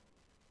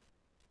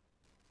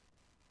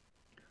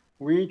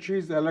 which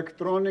is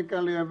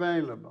electronically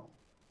available.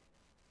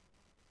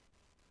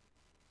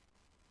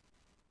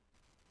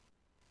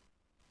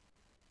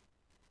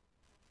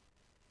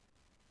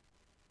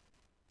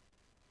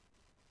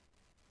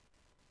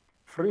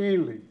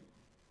 Freely.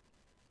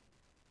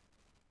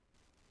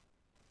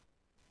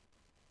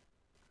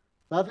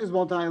 That is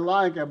what I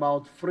like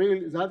about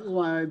freely. That is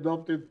why I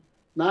adopted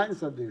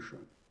 9th edition.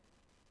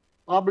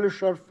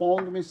 Publisher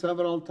phoned me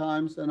several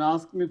times and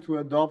asked me to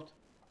adopt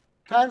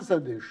 10th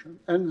edition.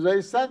 And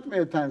they sent me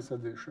a 10th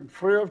edition,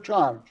 free of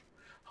charge.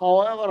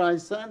 However, I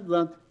said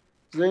that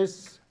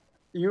this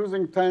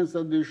using 10th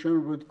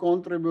edition would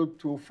contribute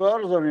to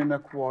further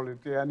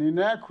inequality and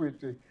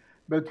inequity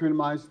between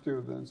my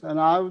students. And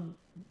I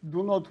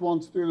do not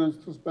want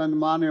students to spend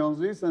money on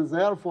this and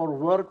therefore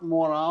work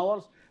more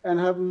hours and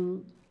have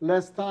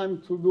less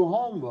time to do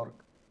homework.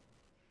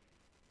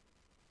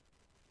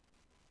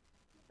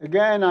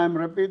 Again, I'm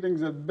repeating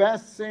the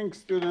best thing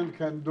student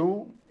can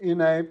do in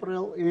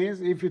April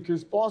is, if it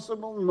is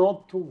possible,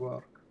 not to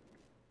work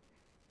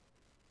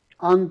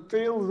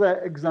until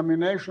the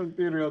examination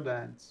period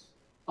ends.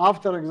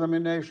 After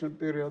examination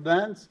period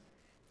ends,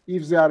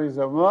 if there is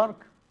a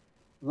work,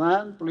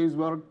 then please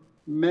work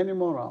many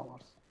more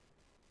hours.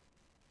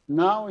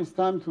 Now it's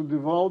time to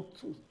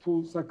devote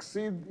to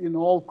succeed in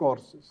all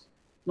courses,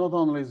 not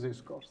only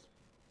this course.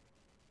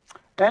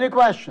 Any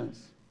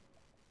questions?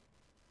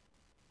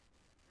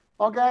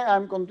 Okay,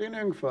 I'm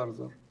continuing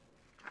further.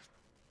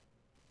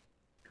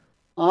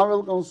 I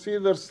will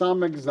consider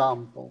some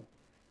example.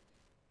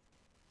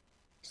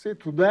 See,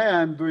 today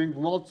I'm doing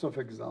lots of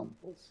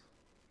examples.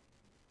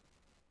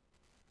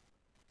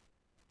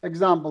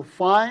 Example,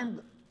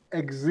 find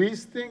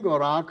existing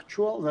or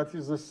actual, that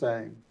is the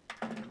same.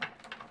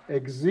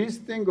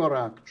 Existing or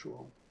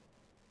actual.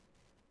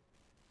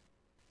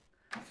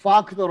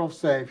 Factor of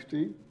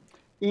safety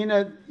in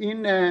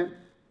a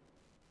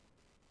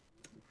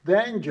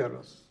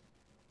dangerous.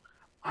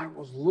 I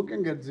was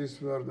looking at this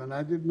word and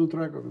I did not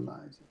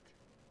recognize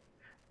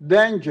it.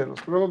 Dangerous.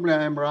 Probably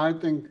I am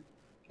writing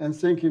and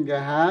thinking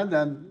ahead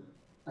and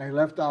I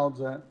left out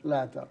the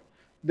letter.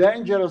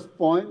 Dangerous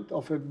point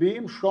of a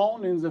beam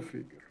shown in the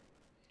figure.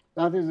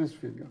 That is this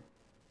figure.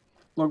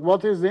 Look,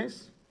 what is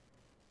this?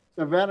 It's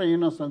a very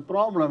innocent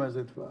problem, as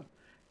it were.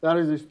 There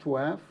is this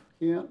 2F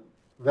here,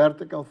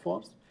 vertical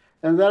force,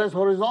 and there is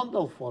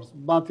horizontal force,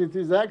 but it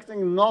is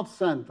acting not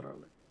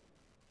centrally.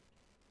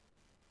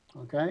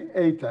 Okay,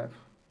 8F.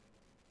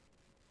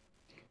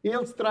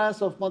 Yield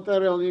stress of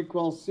material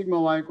equals sigma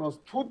y equals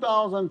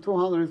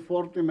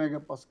 2,240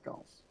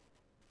 megapascals.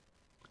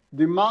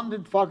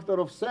 Demanded factor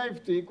of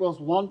safety equals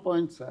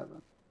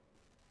 1.7.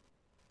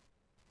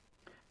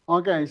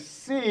 Okay,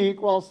 C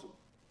equals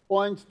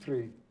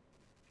 0.3.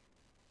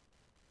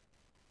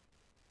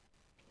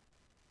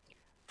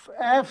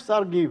 F's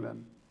are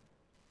given.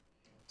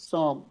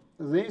 So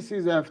this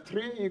is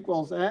F3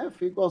 equals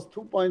F equals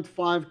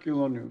 2.5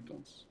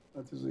 kilonewtons.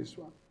 That is this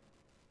one.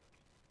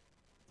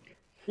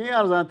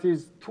 Here that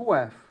is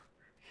 2F.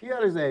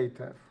 Here is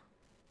 8F.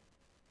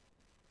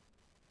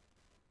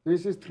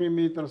 This is 3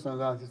 meters and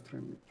that is 3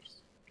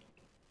 meters.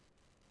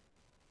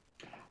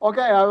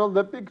 Okay, I will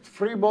depict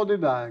free body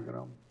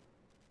diagram.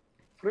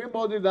 Free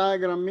body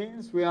diagram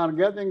means we are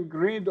getting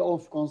rid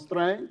of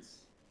constraints.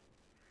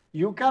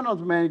 You cannot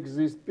make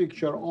this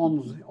picture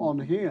on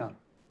here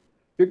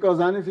because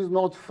then it is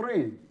not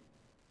free.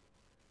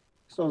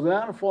 So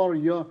therefore,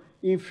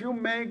 if you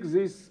make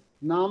these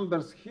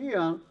numbers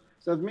here,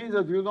 that means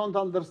that you don't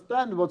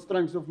understand what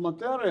strength of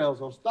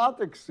materials or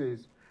statics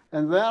is,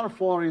 and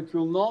therefore it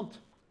will not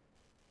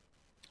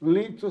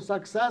lead to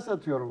success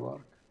at your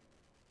work.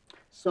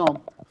 So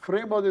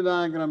free body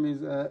diagram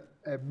is a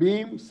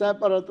beam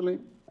separately.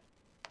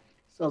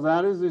 So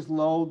there is this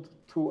load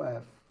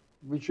 2F,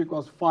 which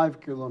equals 5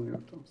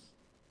 kilonewtons.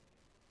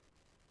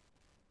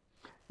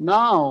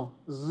 Now,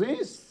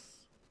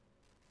 this,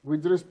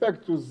 with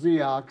respect to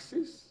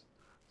z-axis,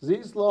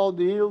 this load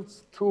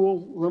yields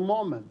to the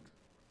moment.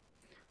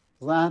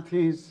 That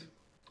is,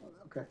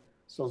 okay,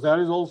 so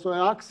there is also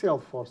an axial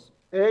force,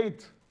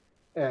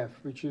 8F,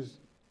 which is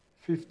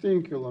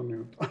 15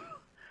 kilonewton.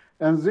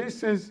 And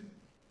this is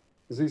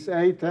this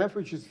 8F,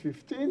 which is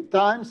 15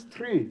 times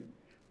 3,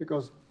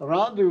 because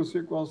radius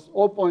equals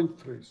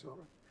 0.3,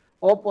 sorry.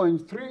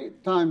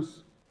 0.3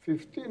 times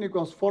 15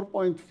 equals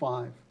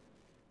 4.5.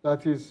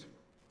 That is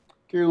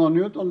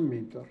kilonewton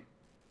meter.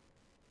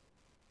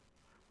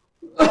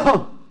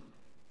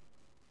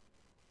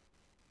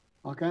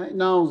 Okay,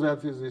 now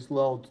that is this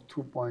load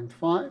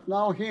 2.5.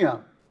 Now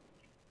here,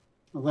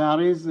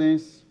 there is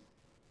this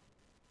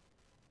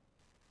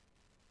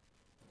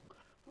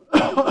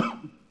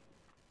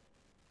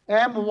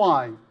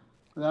my.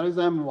 There is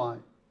my.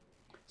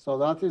 So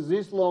that is,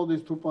 this load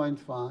is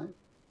 2.5.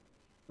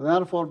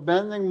 Therefore,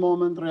 bending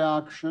moment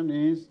reaction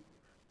is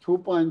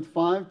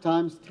 2.5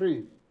 times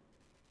 3.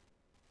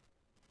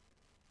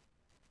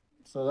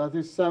 So that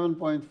is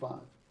 7.5.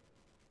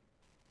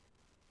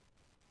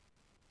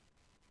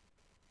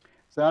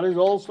 There is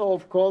also,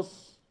 of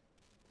course,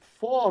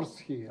 force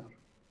here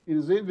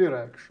in the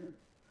direction,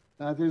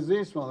 that is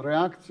this one,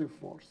 reactive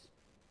force.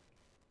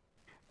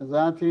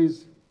 That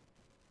is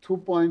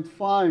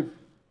 2.5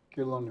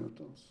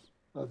 kilonewtons.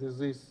 That is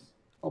this,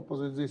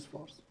 opposite this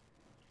force.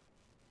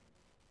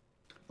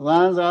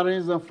 Then there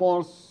is a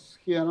force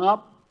here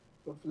up,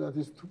 that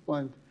is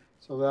 2.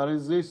 So there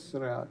is this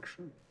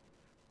reaction,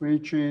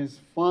 which is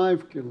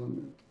 5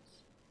 kilonewtons.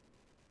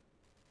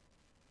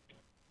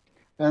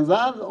 And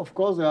then, of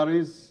course, there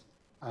is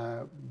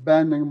a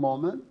bending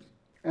moment,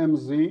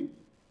 mz.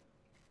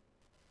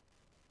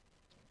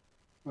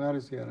 Where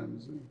is here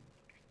mz?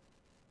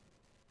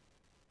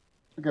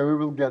 Okay, we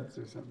will get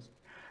this mz.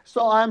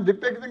 So I'm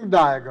depicting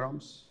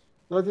diagrams.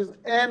 That is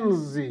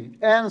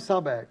nz, n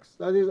sub x,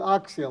 that is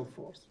axial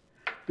force.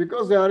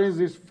 Because there is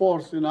this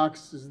force in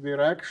axis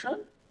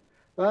direction,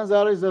 then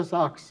there is this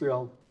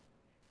axial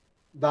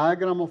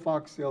diagram of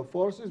axial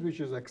forces, which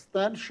is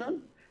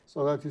extension,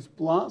 so that is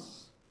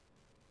plus,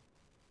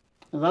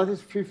 and that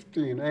is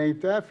 15.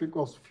 8F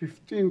equals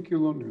 15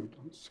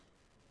 kilonewtons.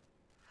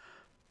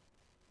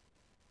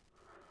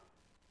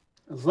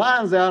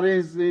 Then there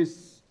is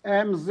this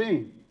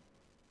MZ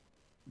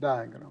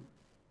diagram.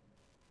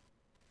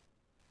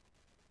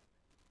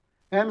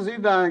 MZ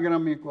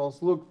diagram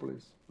equals, look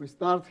please, we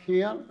start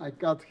here, I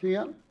cut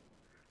here,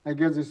 I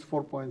get this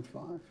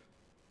 4.5.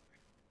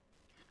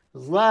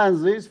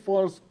 Then this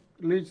force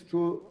leads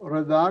to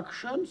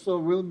reduction, so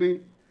we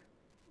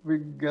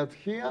get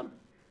here,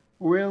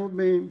 will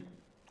be,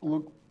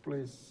 look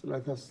please,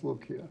 let us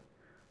look here,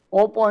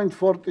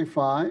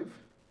 0.45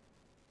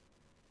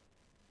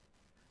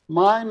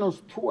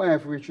 minus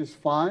 2F, which is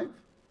 5,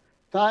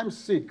 times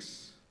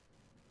 6.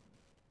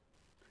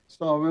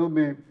 So will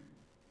be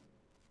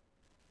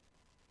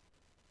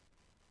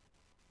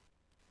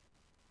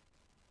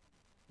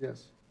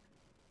yes,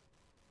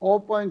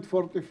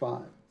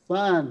 0.45.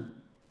 Then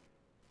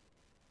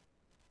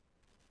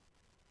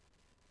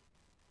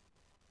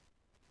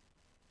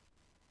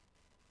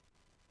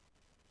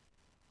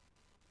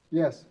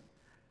yes.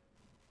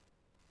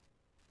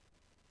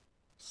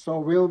 So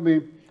will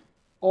be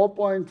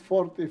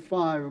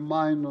 0.45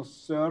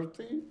 minus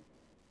 30.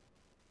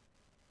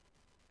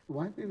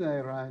 Why did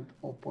I write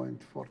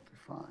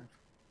 0.45?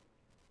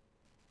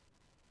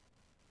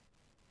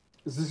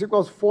 This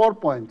equals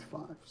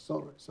 4.5.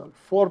 Sorry,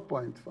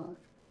 4.5.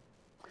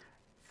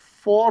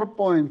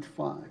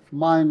 4.5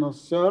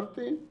 minus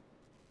 30,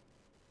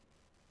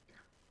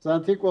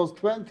 that equals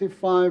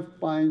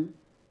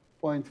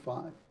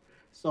 25.5.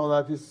 So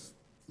that is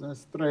the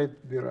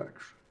straight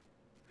direction.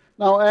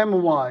 Now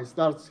my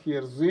starts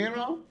here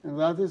 0, and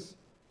that is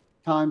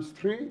times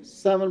 3,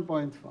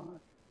 7.5.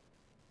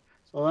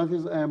 So that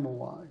is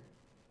my.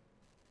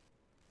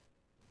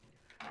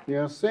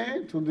 You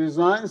see, to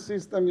design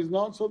system is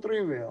not so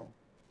trivial.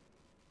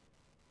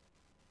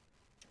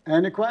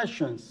 Any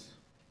questions?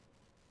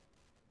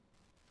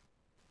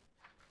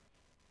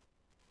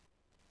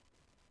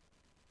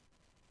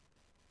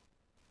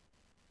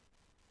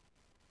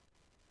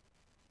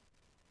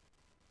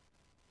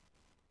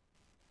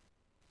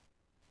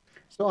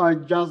 So I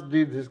just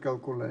did this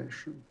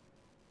calculation.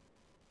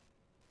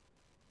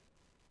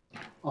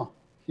 Oh,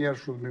 here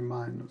should be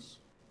minus.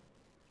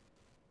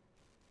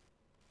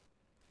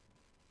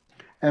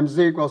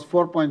 mz equals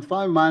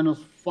 4.5 minus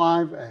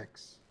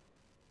 5x.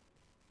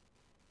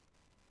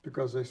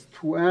 Because it's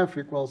 2f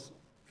equals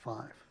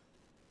 5.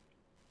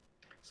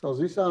 So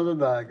these are the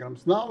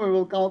diagrams. Now we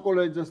will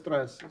calculate the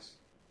stresses.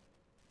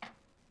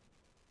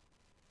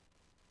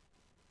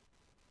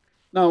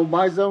 Now,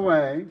 by the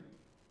way,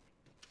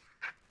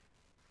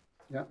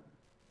 yeah.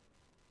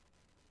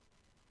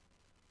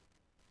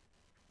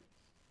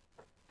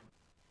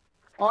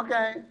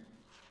 Okay.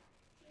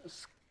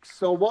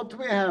 So what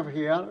we have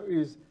here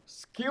is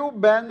skew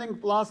bending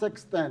plus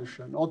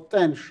extension or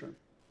tension.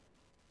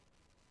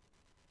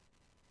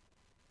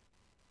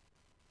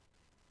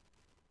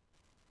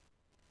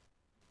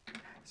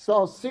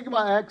 So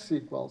sigma x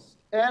equals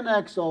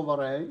nx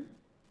over a,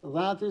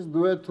 that is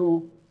due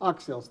to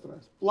axial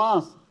stress,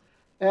 plus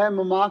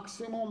m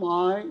maximum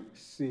I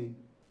c.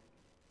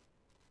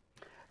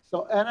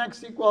 So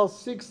nx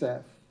equals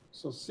 6f.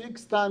 So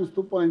 6 times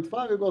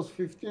 2.5 equals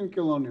 15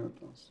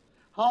 kilonewtons.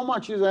 How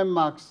much is m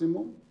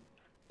maximum?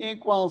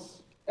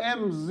 Equals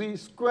mz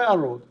square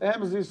root.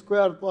 mz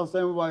squared plus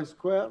my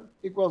squared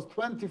equals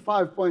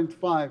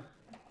 25.5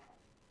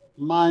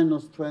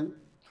 minus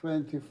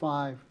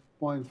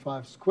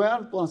 25.5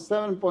 squared plus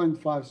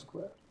 7.5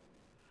 squared.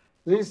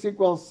 This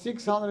equals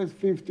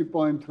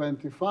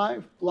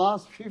 650.25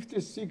 plus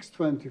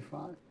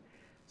 56.25.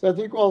 That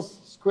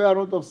equals square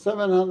root of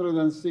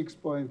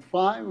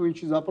 706.5,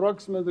 which is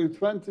approximately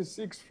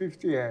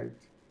 2658.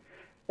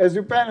 As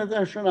you pay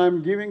attention,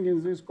 I'm giving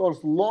in this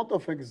course a lot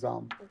of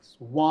examples.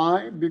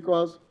 Why?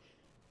 Because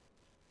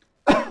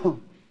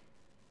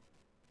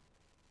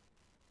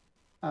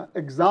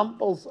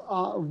examples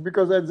are,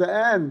 because at the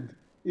end,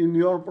 in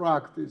your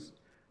practice,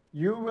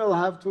 you will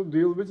have to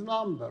deal with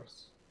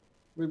numbers,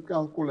 with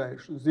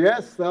calculations.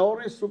 Yes,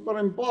 theory is super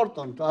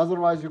important,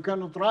 otherwise you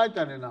cannot write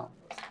any numbers.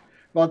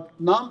 But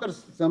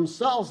numbers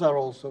themselves are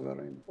also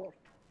very important.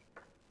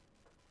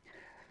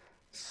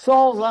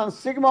 So then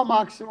sigma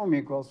maximum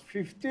equals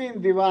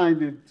 15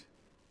 divided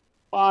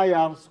pi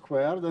r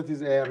squared, that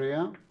is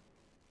area,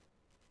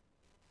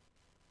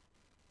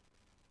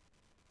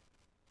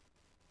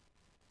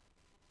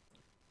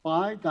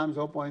 pi times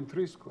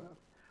 0.3 squared,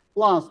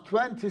 plus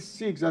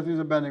 26, that is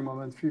a bending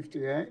moment,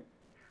 58,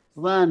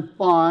 then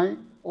pi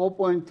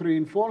 0.3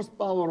 in force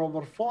power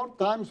over 4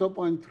 times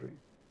 0.3.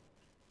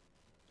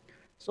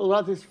 So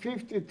that is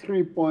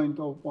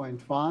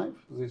 53.0.5,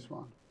 this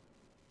one,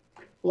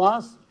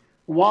 plus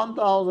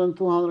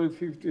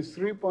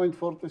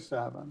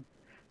 1,253.47.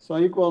 So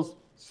equals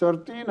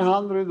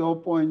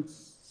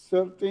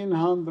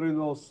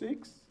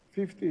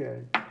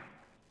 1,300.1306.58.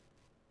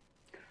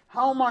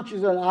 How much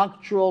is an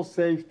actual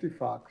safety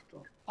factor?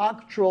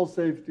 Actual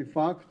safety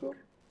factor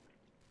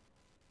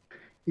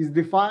is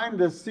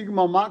defined as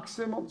sigma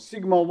maximum,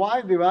 sigma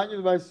y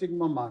divided by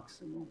sigma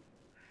maximum.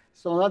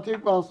 So that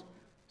equals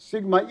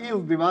sigma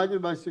yield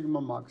divided by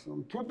sigma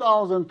maximum.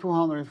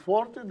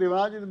 2,240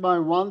 divided by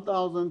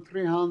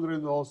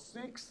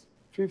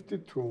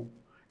 1,306.52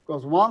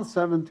 equals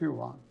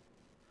 171.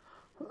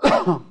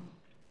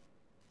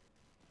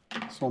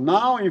 So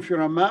now, if you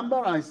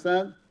remember, I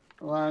said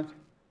that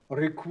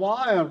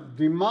required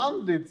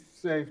demanded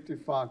safety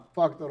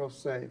factor of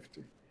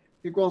safety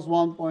equals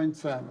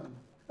 1.7.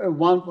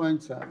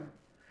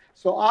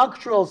 So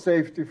actual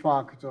safety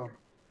factor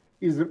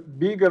is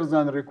bigger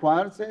than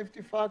required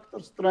safety factor.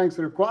 Strength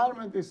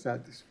requirement is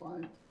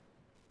satisfied.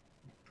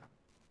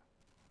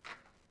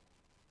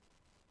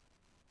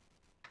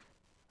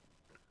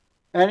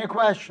 Any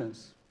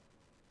questions?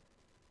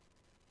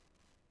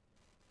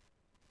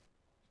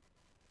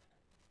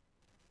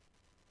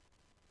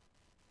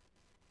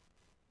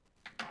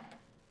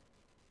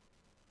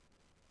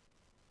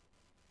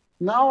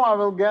 Now I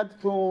will get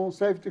to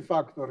safety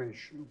factor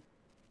issue.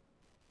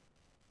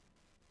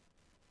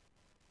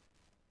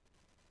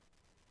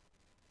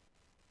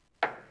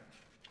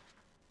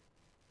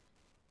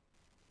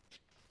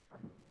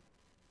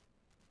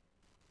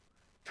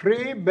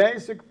 Three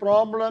basic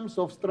problems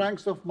of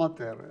strength of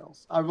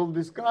materials. I will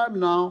describe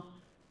now,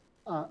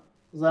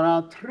 there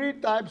are three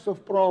types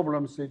of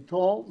problems at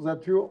all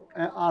that you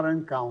are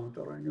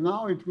encountering.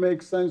 Now it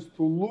makes sense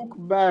to look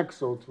back,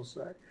 so to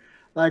say.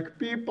 Like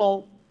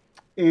people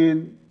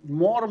in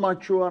more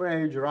mature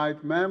age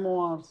write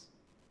memoirs.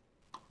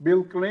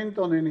 Bill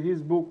Clinton, in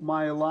his book,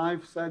 My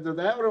Life, said that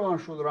everyone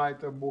should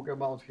write a book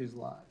about his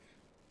life.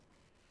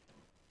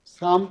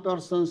 Some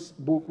person's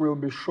book will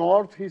be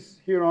short, he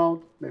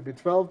wrote, maybe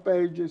 12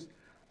 pages.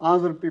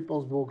 Other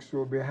people's books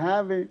will be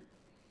heavy.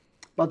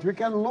 But we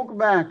can look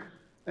back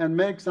and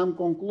make some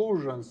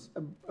conclusions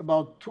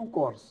about two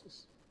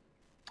courses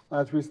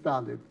that we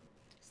studied.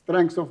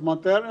 Strengths of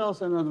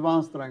materials and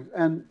advanced strength,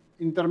 and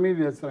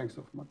intermediate strengths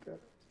of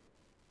materials.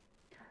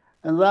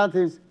 And that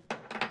is,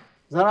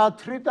 there are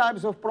three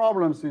types of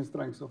problems in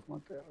strengths of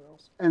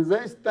materials. And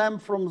they stem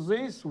from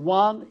this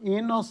one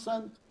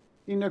innocent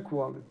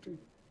inequality.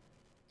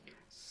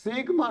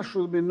 Sigma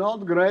should be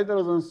not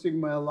greater than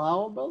sigma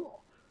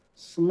allowable,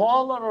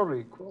 smaller or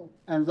equal.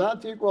 And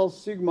that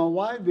equals sigma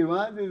y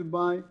divided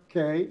by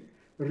k,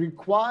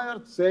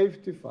 required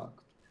safety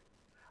factor.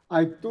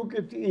 I took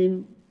it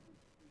in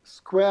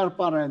square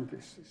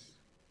parentheses.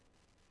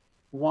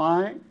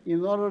 Why?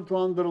 In order to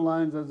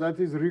underline that that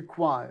is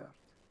required.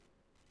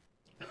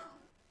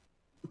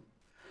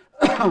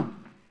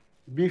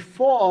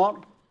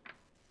 Before,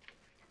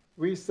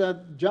 we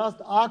said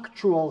just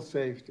actual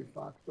safety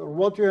factor,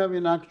 what you have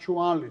in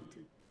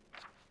actuality.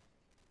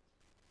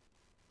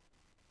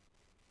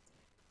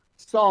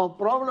 So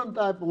problem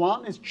type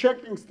 1 is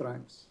checking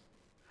strengths.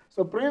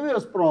 So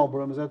previous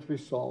problems that we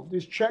solved,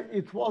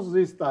 it was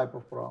this type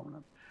of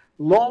problem.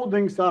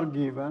 Loadings are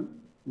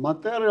given,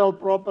 material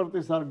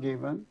properties are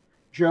given,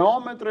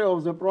 geometry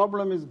of the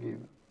problem is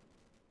given.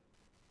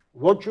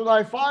 What should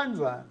I find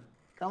then?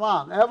 Come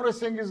on,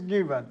 everything is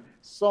given.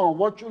 So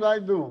what should I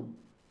do?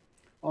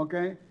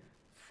 Okay,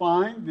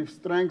 find if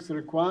strength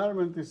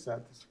requirement is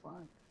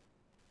satisfied.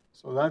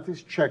 So that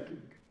is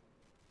checking.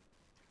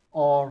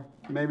 Or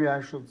maybe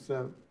I should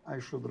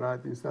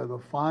write instead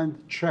of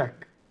find,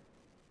 check.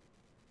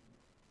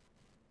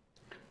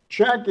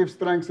 Check if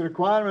strength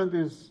requirement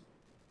is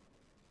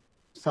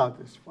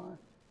satisfied.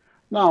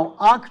 Now,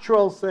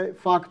 actual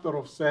factor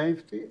of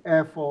safety,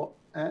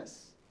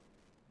 FOS,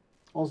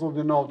 also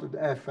denoted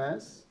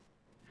FS,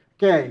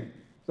 K,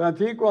 that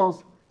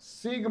equals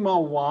sigma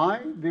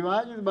y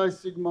divided by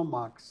sigma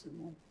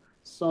maximum.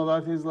 So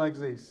that is like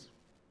this.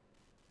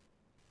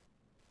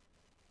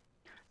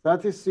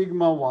 That is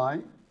sigma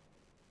y.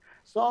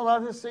 So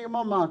that is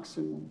sigma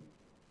maximum.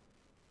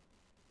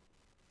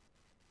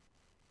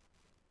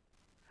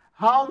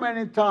 How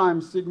many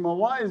times sigma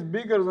y is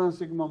bigger than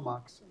sigma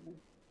maximum?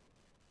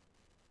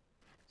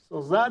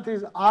 So that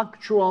is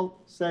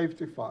actual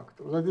safety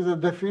factor. That is a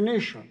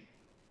definition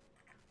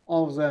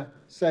of the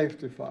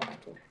safety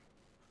factor.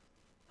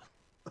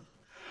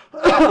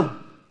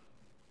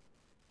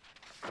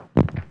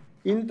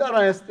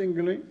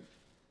 Interestingly,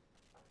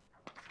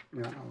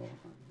 Yeah.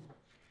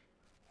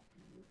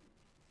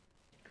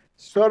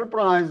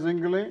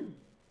 Surprisingly,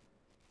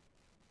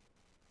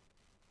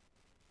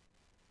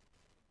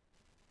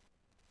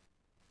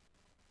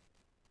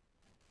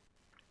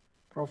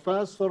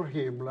 Professor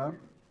Hibbler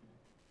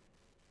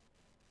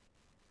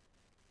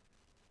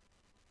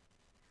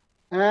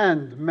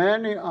and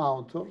many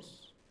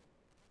authors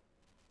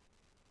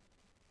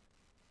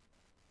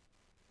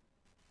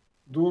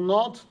do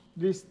not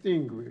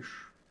distinguish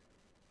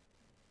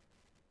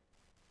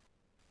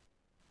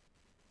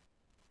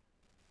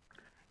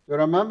you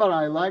remember,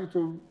 I like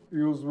to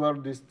use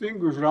word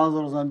distinguish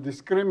rather than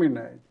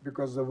discriminate,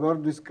 because the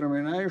word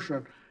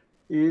discrimination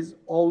is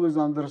always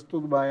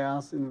understood by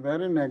us in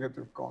very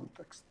negative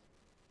context.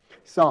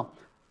 So,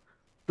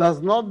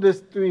 does not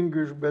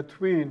distinguish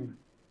between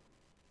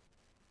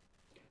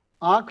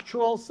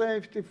actual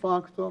safety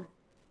factor,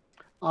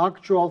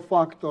 actual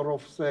factor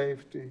of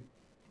safety,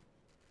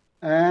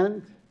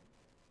 and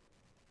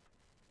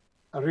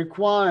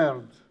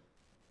required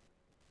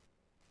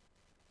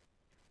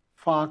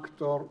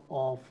factor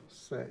of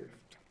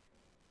safety.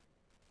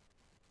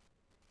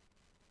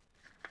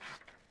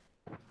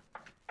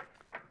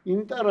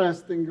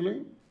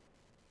 Interestingly,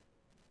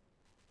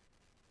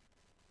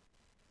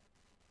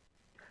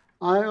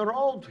 I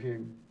wrote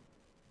him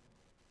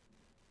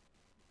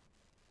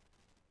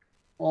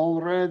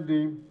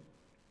already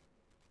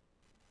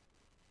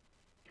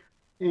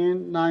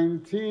in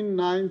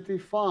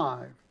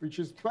 1995, which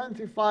is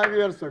 25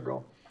 years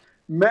ago.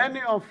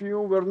 Many of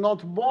you were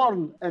not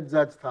born at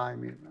that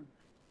time even.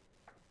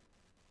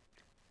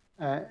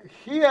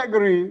 He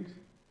agreed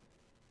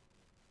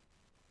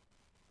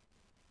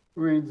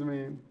with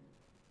me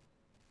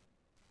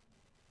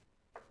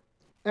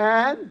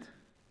and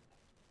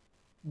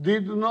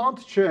did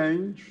not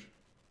change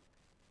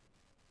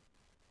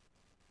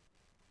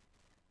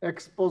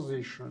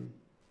exposition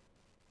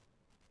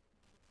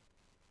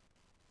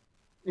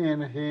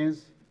in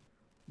his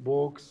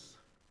books,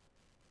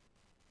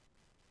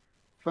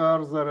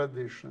 further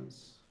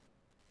editions.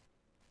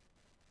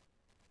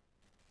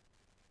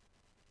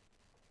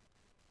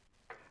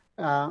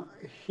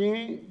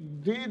 He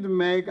did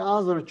make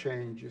other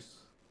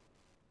changes.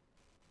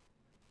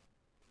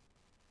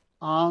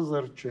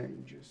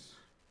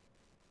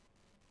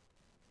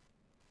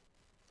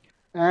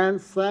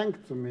 And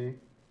thanked me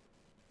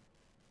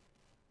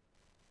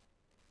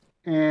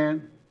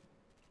in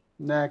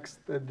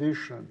next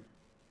edition.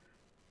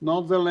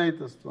 Not the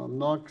latest one,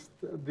 next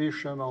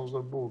edition of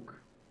the book.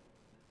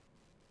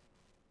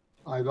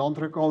 I don't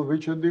recall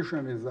which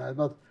edition is that,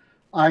 but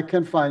I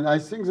can find. I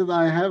think that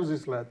I have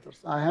these letters.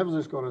 I have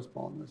this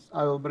correspondence.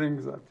 I will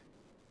bring that.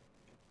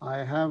 I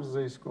have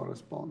this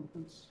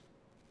correspondence.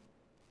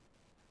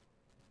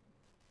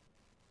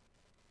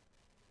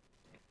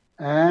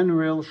 And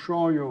we'll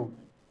show you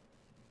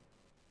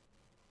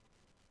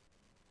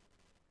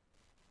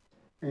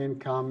in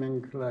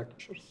coming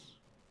lectures.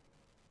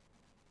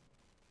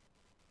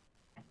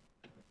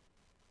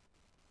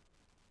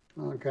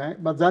 Okay,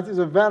 but that is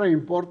a very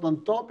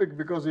important topic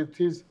because it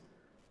is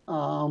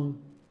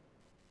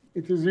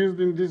used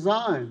in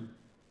design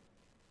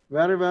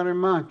very, very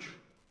much.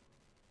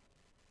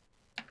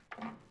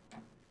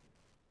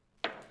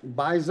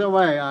 By the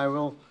way, I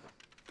will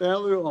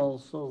tell you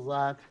also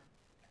that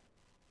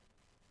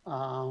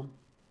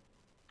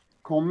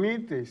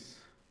committees,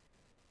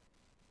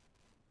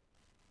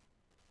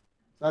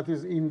 that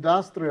is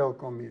industrial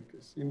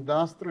committees,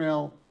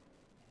 industrial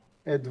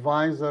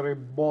advisory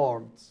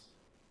boards,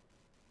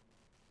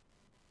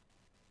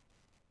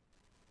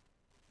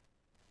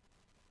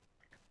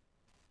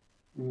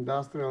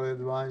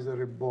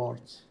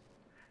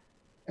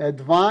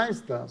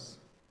 advised us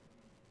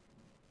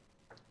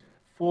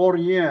for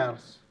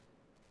years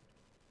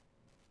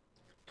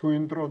to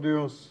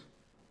introduce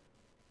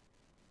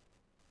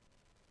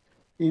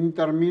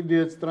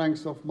intermediate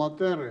strengths of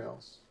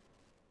materials.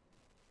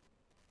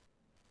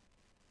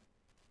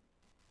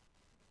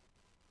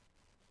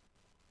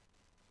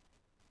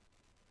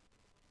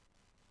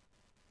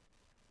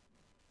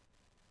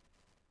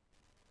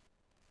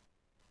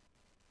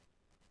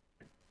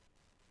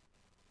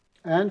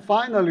 And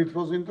finally, it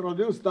was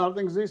introduced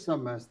starting this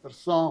semester.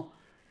 So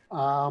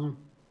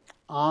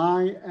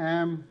I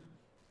am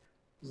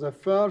the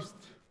first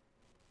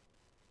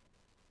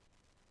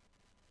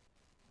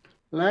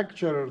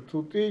lecturer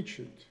to teach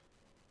it.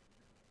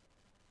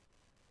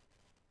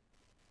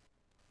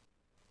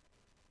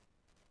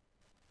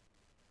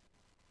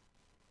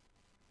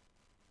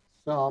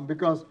 So,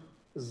 because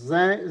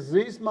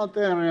this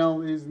material,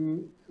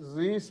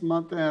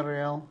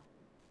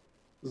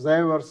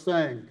 they were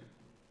saying,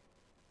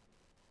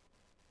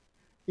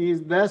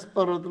 is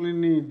desperately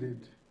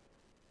needed.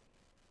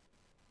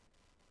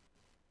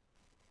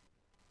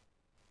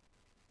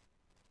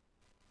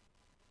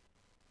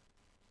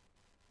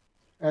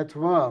 At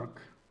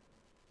work.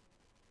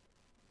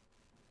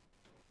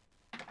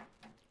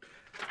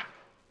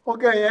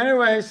 Okay,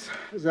 anyways,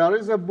 there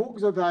is a book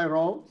that I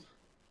wrote,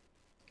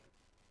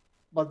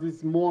 but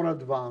it's more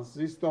advanced.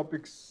 These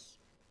topics,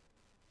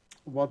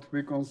 what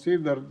we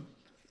consider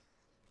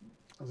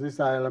These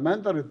are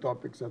elementary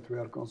topics that we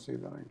are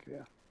considering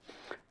here.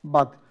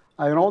 But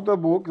I wrote a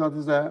book that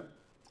is the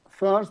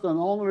first and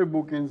only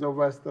book in the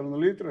Western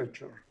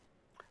literature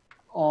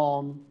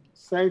on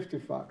safety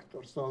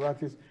factors. So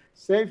that is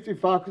safety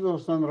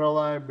factors and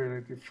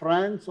reliability,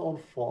 friends or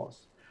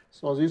foes.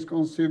 So this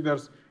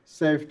considers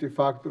safety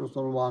factors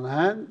on one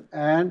hand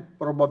and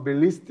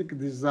probabilistic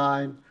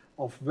design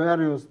of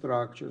various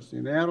structures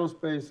in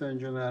aerospace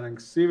engineering,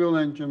 civil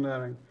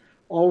engineering,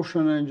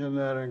 ocean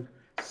engineering,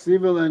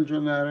 civil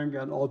engineering,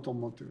 and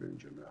automotive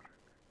engineering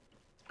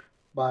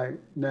by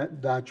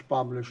Dutch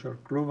publisher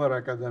Kluwer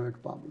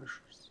Academic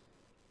Publishers.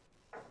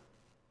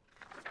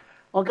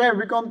 Okay,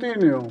 we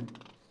continue.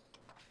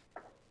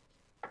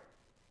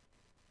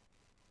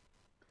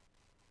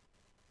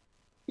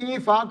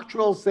 If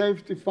actual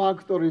safety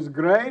factor is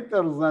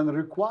greater than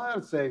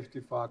required safety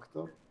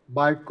factor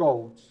by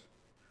codes,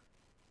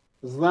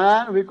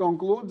 then we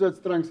conclude that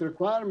strength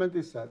requirement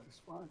is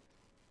satisfied.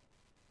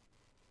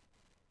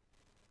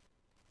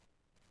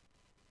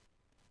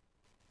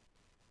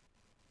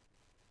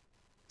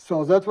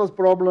 So that was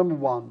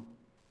problem 1.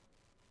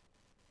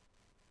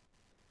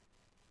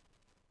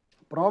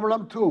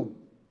 Problem 2.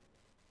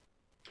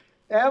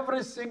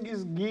 Everything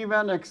is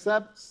given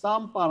except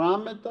some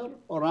parameter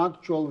or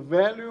actual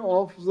value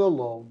of the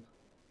load.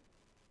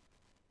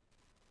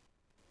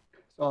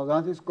 So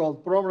that is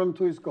called, problem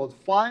 2 is called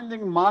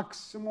finding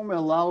maximum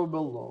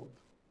allowable load.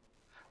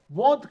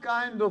 What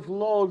kind of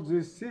load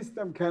this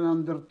system can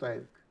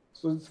undertake?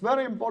 So it's a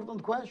very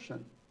important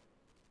question.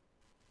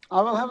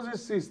 I will have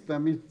this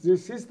system.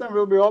 This system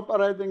will be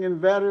operating in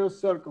various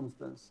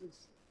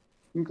circumstances,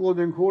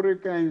 including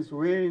hurricanes,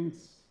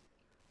 winds,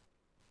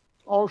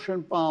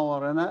 ocean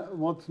power, and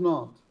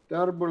whatnot,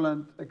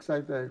 turbulent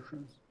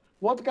excitations.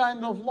 What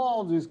kind of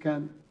load this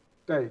can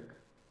take?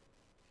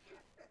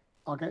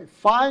 Okay,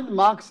 find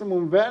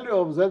maximum value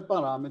of that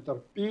parameter,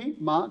 P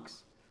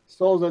max,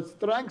 so that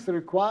strength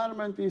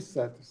requirement is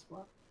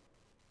satisfied.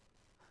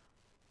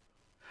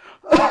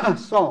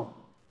 So,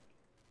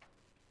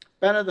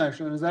 pay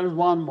attention, there is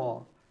one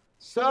more.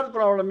 Third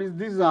problem is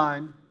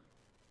design.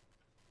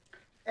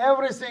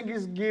 Everything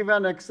is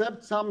given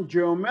except some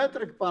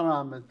geometric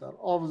parameter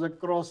of the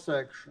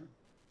cross-section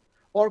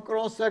or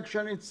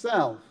cross-section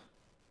itself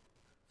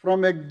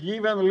from a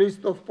given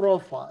list of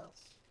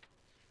profiles.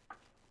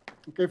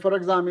 Okay, for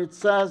example, it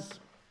says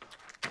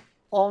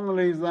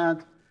only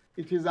that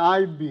it is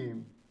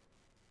I-beam,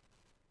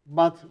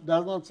 but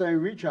does not say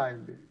which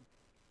I-beam.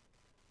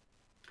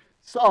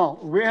 So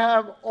we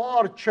have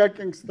or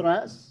checking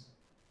strengths,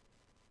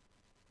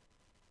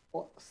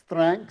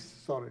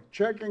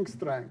 checking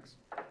strengths,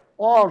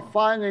 or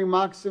finding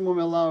maximum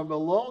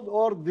allowable load,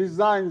 or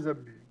design the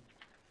beam.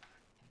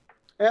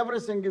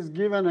 Everything is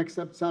given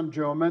except some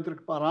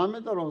geometric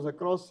parameter of the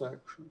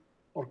cross-section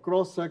or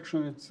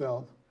cross-section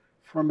itself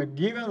from a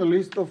given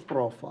list of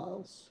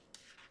profiles.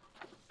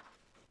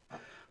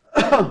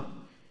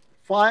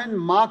 Find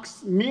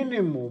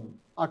minimum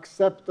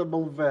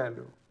acceptable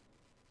value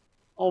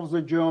of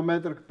the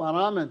geometric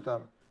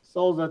parameter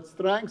so that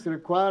strength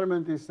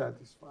requirement is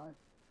satisfied.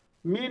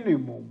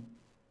 Minimum,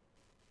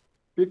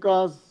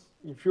 because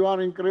if you are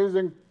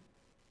increasing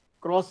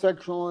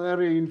cross-sectional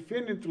area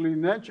infinitely,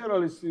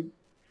 naturally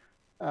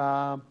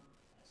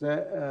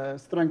the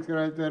strength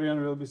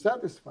criterion will be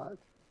satisfied.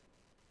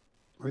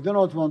 We do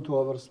not want to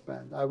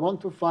overspend. I want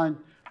to find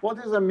what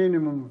is the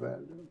minimum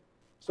value.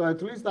 So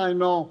at least I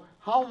know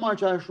how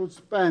much I should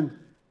spend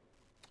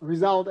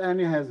without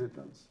any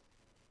hesitance.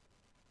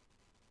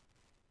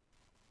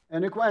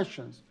 Any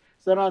questions?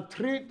 There are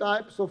 3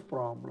 types of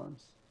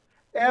problems.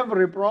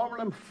 Every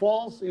problem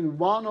falls in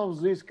one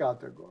of these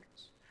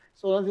categories.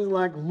 So that is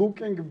like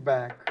looking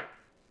back.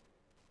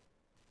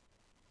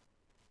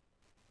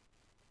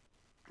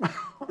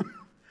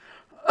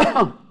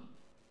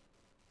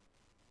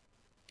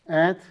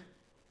 At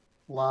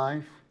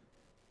life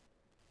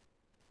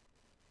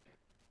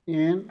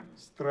in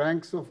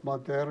strengths of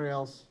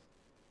materials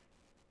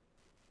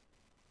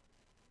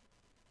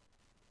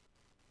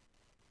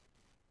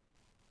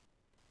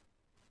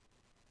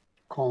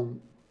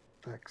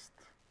context.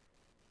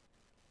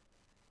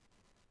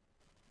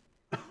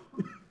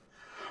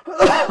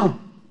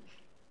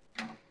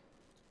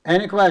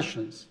 Any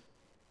questions?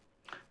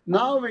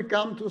 Now we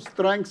come to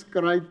strength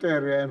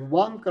criteria, and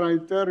one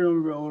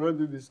criterion we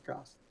already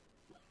discussed.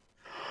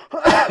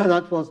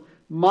 That was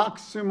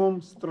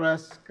maximum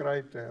stress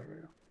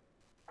criteria.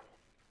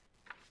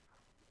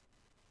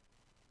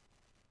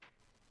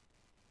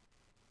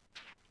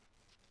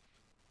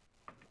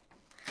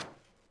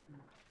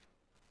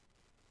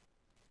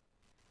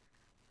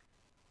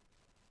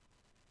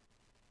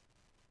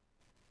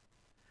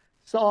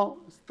 So,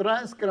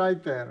 stress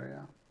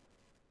criteria.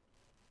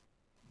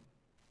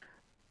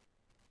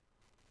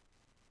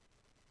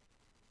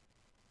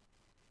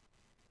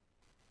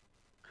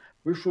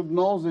 We should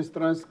know the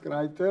stress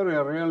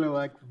criteria really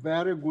like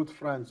very good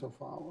friends of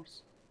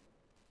ours.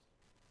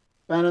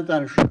 Pay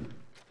attention.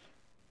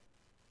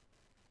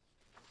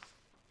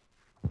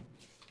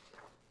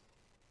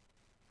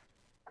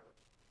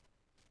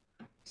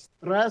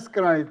 rest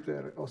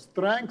criteria or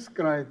strength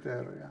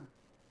criteria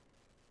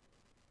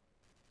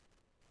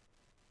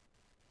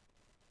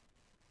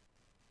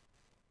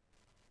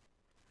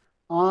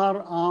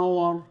are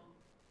our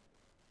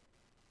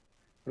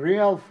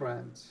real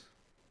friends.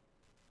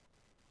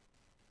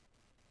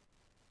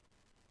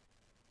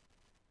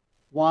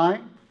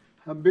 Why?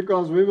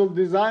 Because we will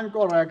design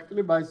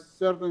correctly by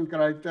certain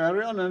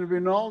criterion, and we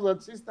know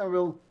that system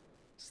will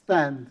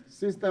stand,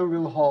 system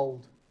will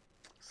hold,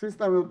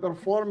 system will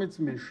perform its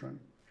mission.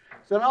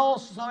 There are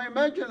also some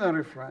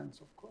imaginary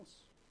friends, of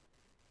course.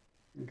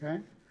 Okay?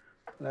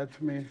 Let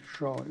me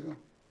show you.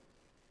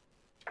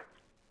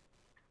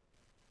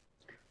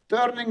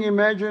 Turning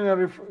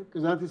imaginary,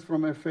 because that is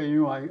from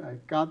FAU, I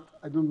cut,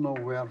 I don't know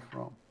where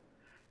from.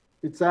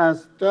 It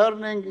says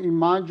turning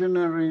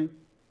imaginary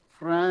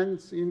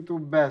friends into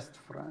best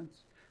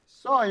friends.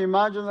 So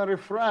imaginary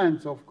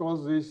friends, of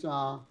course, these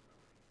are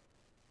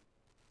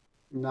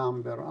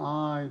number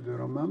I, do you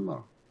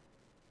remember?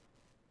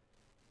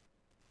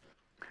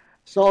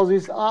 So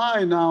this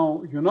I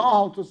now, you know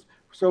how to,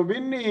 so we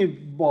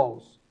need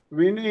both.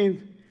 We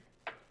need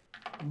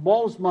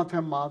both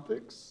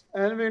mathematics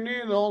and we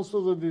need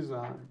also the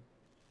design.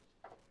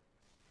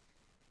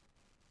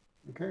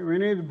 Okay, we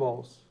need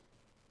both.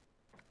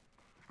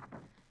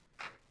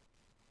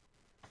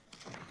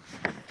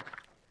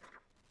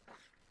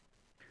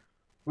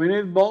 We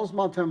need both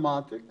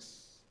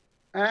mathematics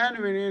and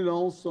we need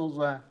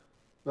also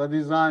the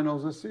design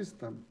of the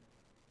system.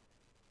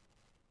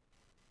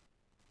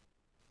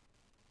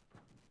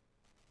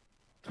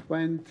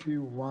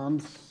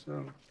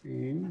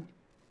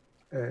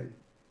 2113A.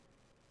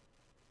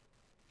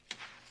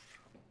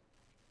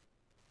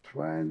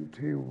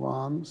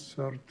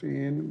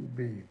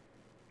 2113B.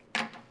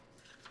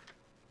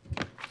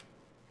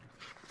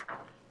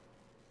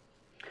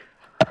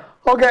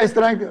 Okay,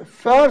 strength.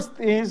 First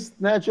is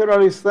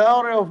naturally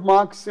theory of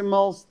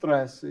maximal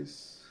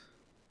stresses.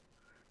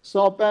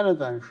 So pay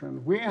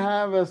attention. We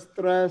have a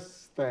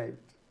stress state.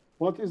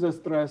 What is a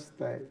stress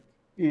state?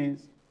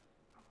 Is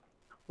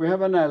we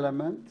have an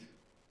element.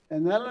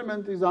 An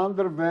element is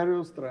under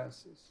various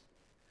stresses.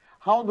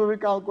 How do we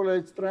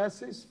calculate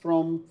stresses?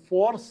 From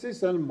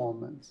forces and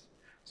moments.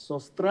 So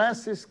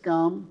stresses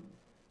come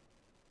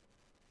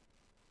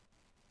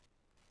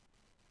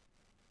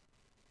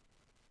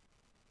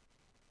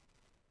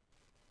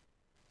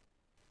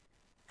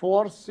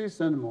forces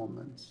and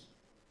moments.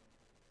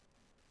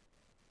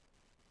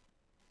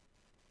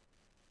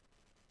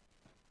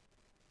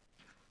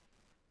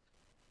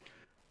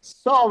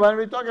 So when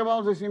we talk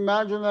about these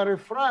imaginary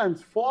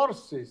friends,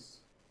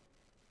 forces,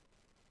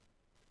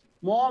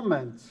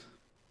 moments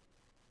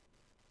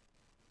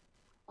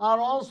are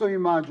also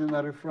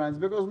imaginary friends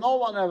because no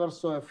one ever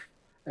saw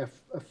a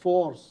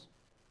force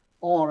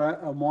or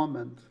a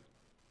moment,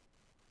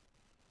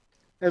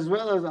 as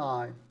well as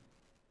I.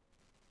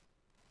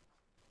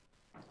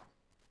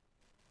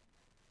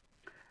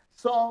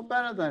 So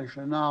pay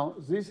attention. Now,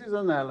 this is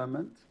an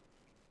element.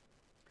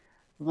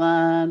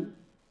 Then,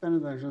 pay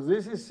attention,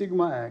 this is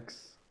sigma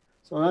x.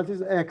 So that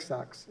is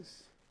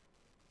x-axis.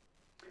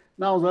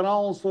 Now, there are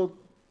also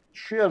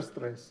shear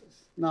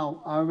stresses.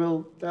 Now, I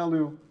will tell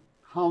you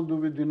how do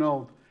we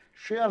denote.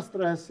 Shear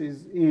stress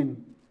is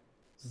in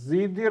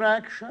z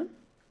direction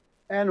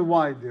and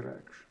y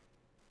direction.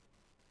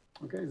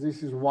 Okay,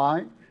 this is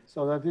y,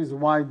 so that is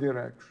y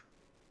direction.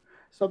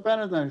 So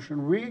pay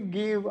attention, we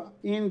give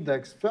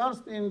index.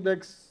 First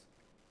index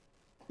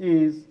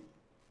is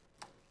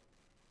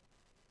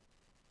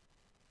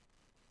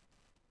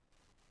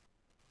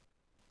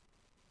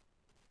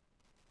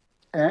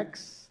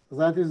x,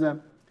 that is a,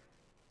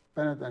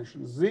 pay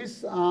attention,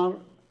 these are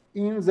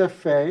in the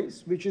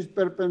face, which is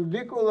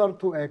perpendicular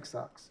to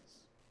x-axis.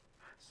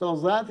 So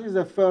that is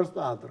the first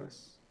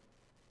address,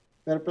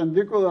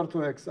 perpendicular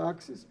to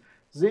x-axis.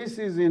 This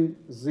is in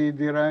z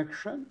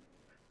direction.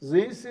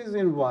 This is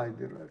in y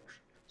direction.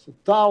 So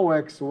tau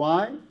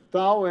xy,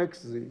 tau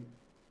xz.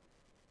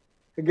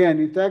 Again,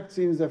 it acts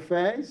in the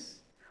face,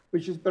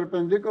 which is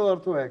perpendicular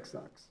to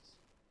x-axis.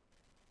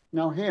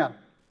 Now here,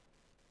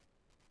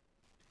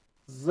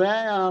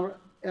 they are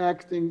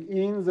acting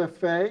in the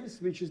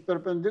face, which is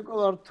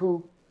perpendicular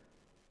to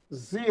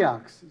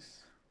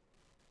z-axis.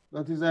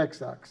 That is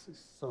x-axis.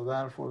 So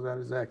therefore, there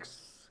is x.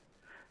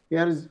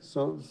 Here is,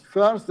 so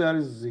first there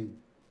is z.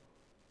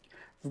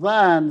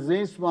 Then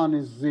this one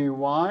is zy,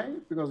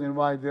 because in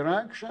y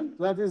direction,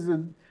 that is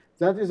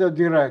a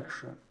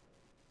direction.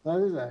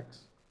 That is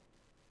x,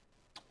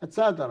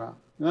 etc.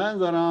 Then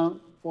there are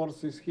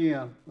forces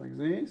here, like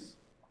this,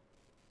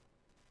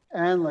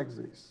 and like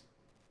this.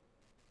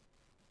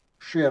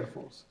 Shear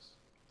forces.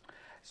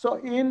 So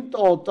in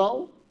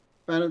total,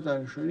 pay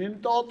attention,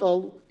 in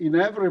total, in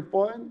every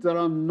point, there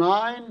are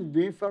 9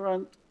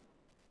 different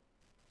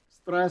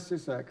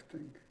stresses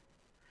acting.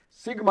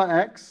 Sigma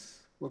x,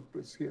 look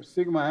please here,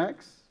 sigma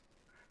x,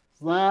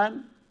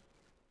 then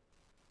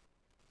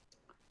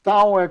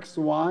tau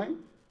xy,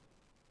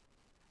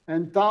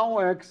 and tau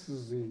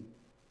xz.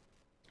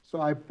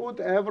 So I put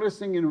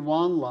everything in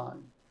one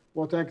line,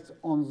 what acts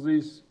on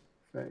this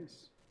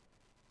face.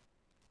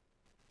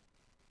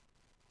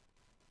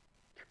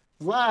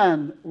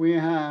 Then we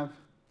have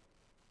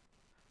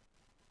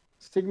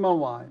sigma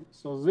y.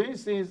 So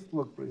this is,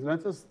 look please,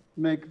 let us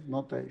make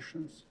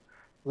notations.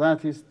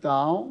 That is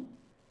tau.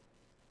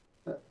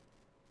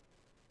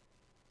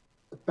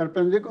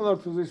 Perpendicular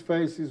to this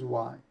face is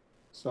y.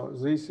 So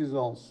this is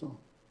also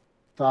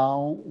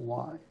tau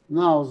y.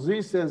 Now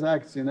this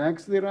acts in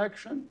x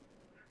direction.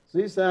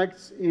 This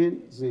acts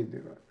in z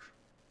direction.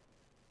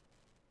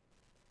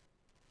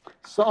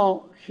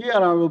 So here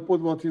I will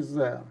put what is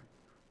there.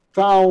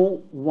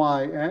 Tau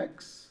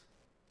yx,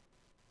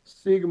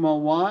 sigma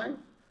y,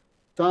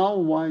 tau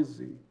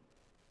yz.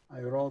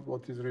 I wrote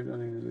what is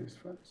written in this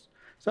face.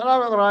 So I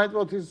will write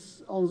what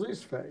is on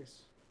this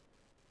face.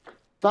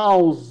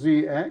 Tau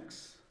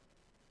zx,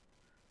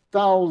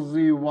 tau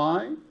zy,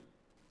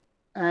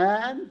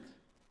 and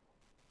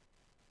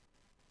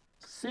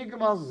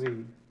sigma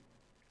z.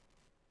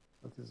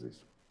 What is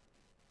this?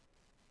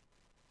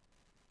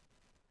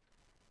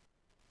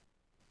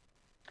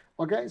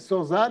 Okay,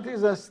 so that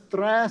is a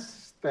stress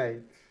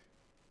state.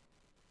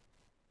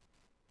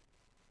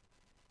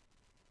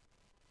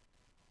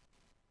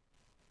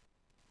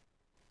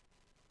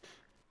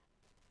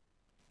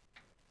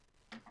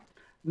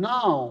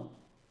 Now,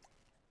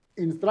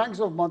 in strengths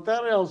of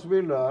materials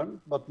we learned,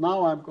 but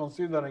now I'm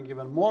considering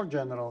even more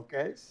general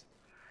case,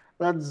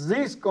 that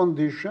this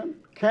condition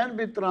can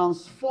be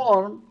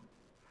transformed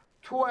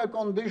to a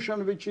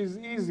condition which is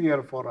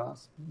easier for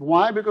us.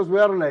 Why? Because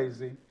we are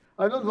lazy.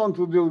 I don't want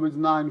to deal with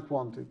 9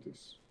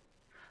 quantities.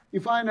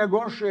 If I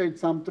negotiate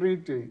some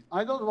treaty,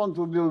 I don't want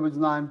to deal with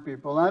 9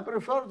 people. I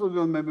prefer to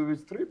deal maybe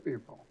with 3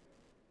 people.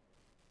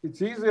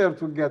 It's easier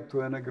to get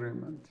to an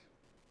agreement.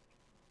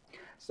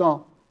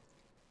 So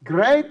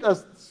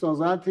greatest, so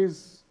that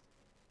is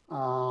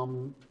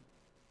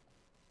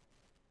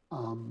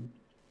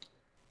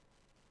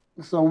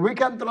so we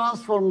can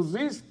transform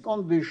this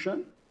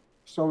condition,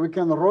 so we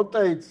can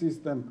rotate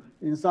system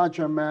in such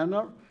a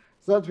manner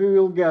that we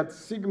will get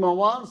sigma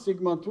 1,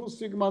 sigma 2,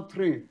 sigma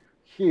 3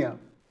 here.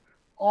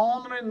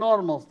 Only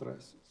normal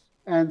stresses.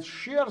 And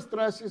shear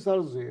stresses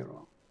are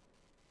 0.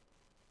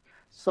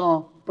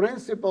 So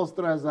principal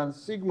stress and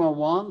sigma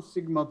 1,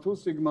 sigma 2,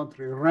 sigma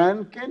 3.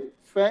 Rankine,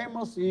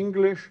 famous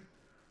English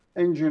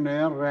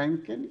engineer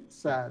Rankine,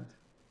 said,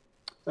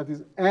 that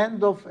is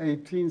end of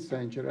 18th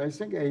century, I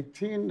think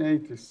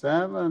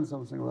 1887,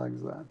 something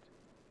like that.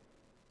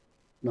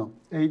 No,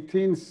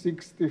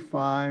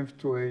 1865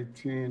 to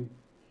 1887.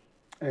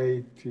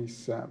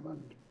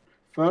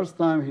 First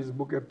time his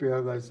book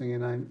appeared, I think,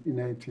 in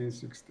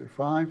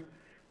 1865,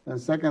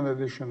 and second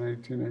edition,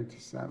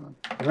 1887.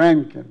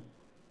 Rankine.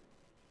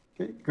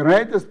 Okay.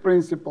 Greatest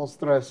principal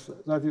stress,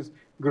 that is,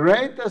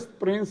 greatest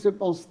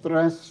principal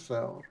stress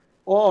theory,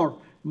 or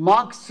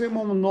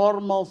maximum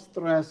normal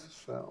stress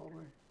theory.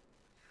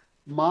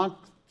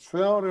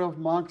 Theory of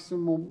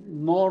maximum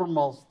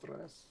normal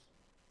stress.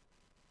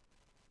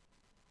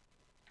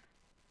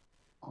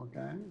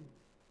 Okay.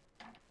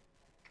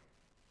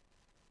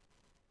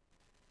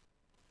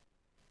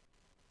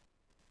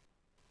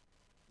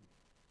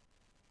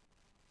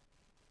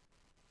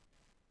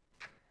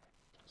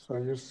 So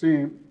you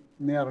see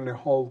nearly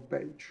whole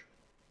page.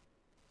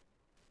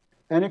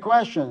 Any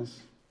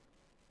questions?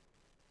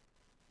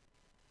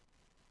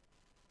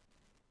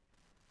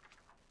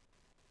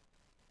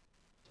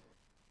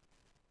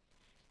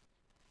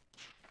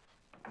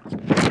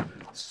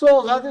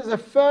 So that is the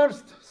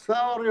first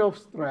theory of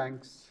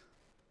strengths.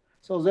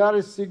 So there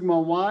is sigma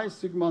y,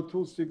 sigma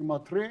 2, sigma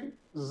 3.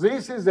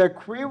 This is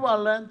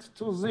equivalent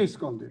to this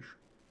condition.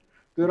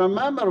 Do you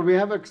remember we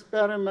have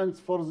experiments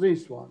for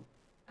this one?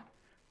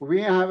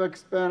 We have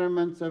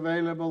experiments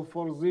available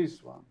for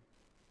this one.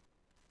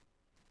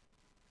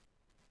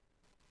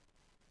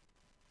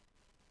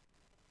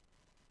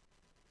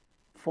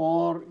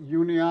 For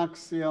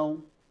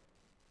uniaxial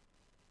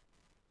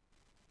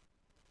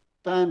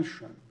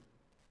tension.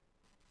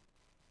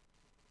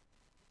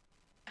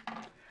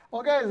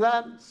 Okay,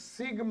 then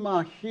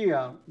sigma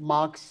here,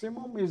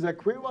 maximum, is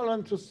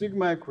equivalent to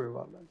sigma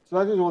equivalent.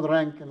 So that is what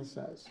Rankine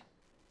says.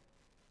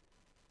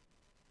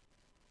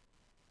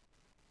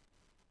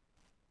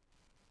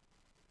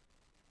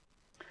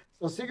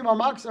 So sigma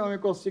maximum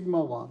equals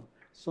sigma 1.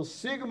 So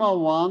sigma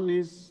 1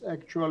 is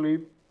actually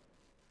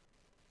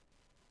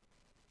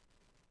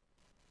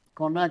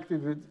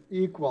connected with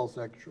equals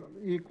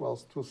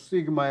to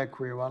sigma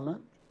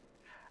equivalent.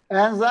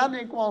 And then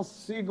equals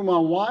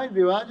sigma y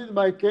divided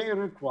by k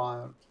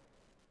required.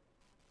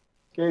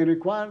 K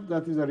required,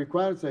 that is a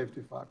required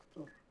safety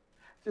factor.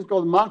 It is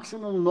called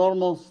maximum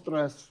normal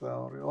stress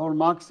theory, or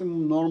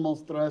maximum normal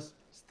stress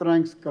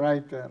strength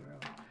criteria.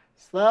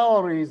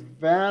 Theory is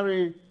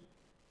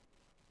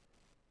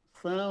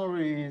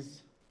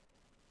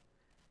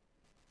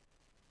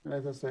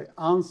let us say,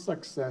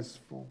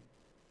 unsuccessful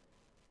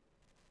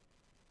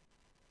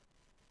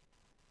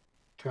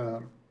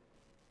term.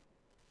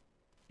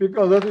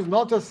 Because that is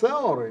not a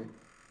theory.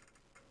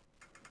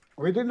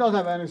 We did not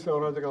have any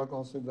theoretical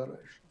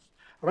considerations.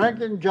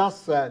 Rankine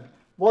just said,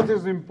 what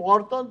is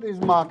important is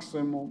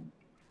maximum.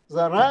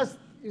 The rest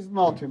is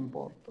not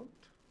important.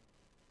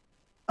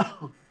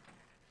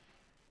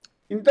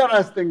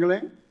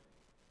 Interestingly,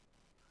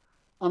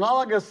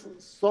 analogous,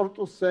 so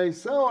to say,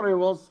 theory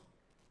was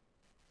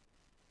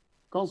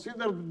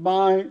considered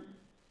by,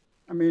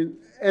 I mean,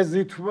 as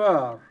it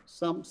were,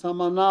 some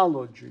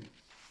analogy.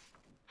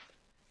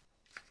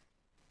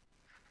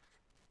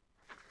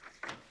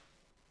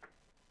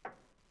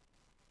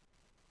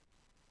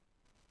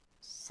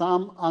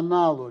 Some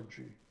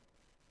analogy.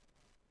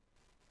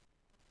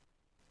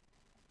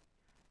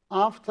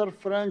 After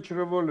French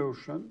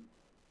Revolution,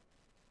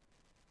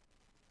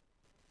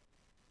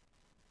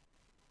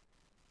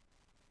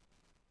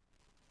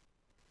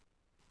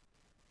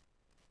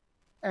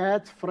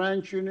 at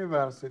French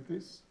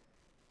universities,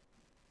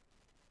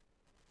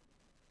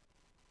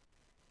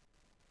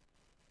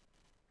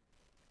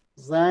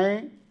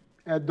 they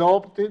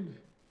adopted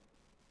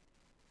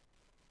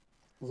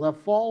the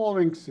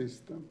following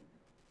system.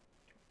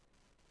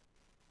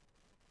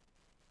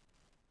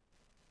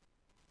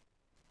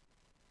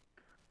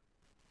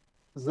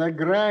 The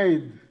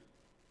grade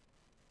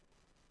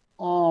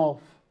of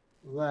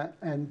the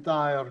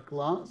entire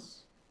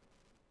class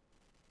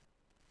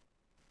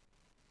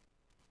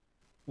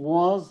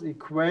was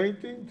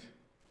equated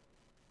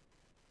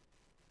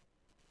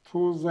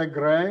to the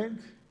grade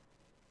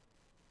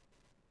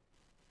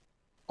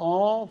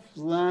of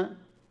the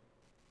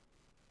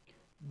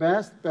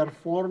best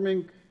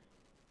performing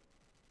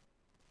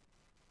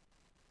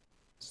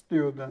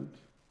student.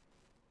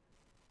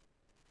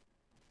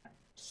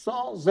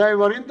 So they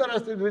were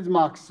interested with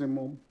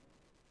maximum.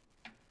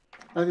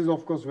 That is,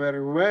 of course,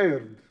 very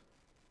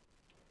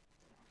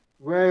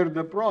weird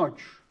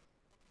approach.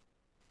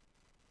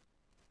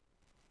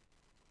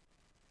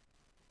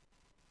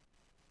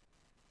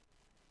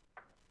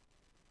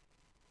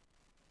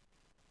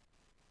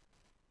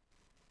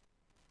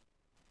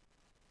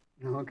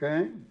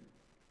 Okay?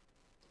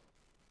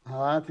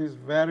 That is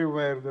very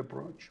weird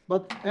approach.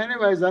 But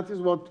anyway, that is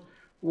what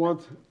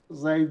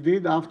they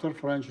did after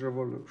French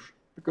Revolution,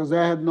 because they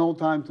had no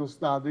time to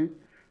study.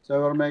 They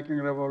were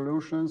making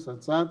revolutions,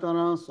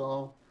 etc.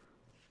 So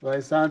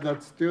they said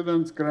that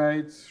students'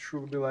 grades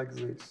should be like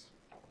this.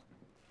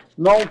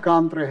 No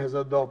country has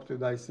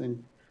adopted, I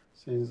think,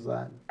 since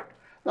then.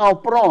 Now,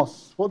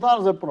 pros. What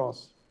are the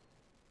pros?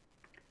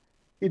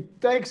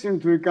 It takes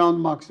into account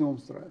maximum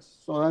stress.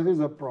 So that is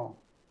a pro.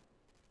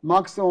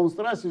 Maximum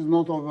stress is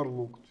not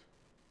overlooked.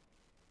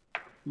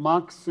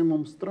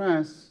 Maximum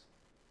stress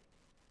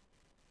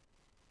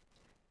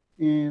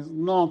is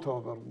not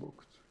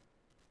overlooked.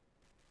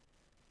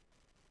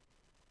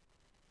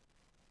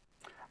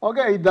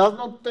 Okay, it does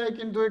not take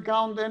into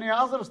account any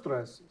other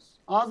stresses,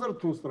 other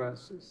two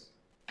stresses.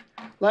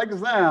 Like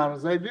there,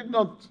 they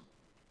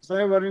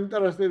were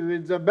interested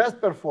in the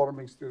best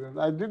performing student.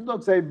 I did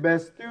not say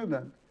best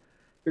student,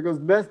 because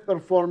best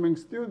performing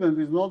student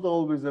is not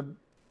always a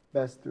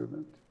best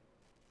student.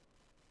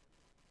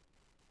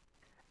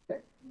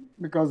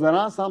 Because there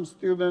are some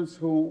students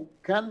who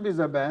can be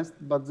the best,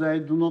 but they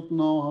do not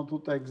know how to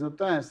take the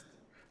test,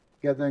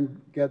 get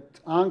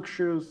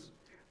anxious,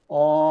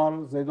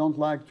 or they don't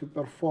like to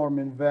perform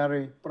in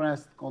very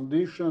pressed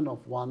condition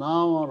of 1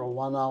 hour, or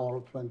 1 hour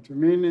or 20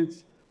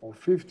 minutes, or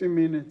 50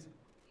 minutes.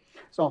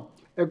 So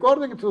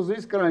according to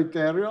this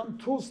criterion,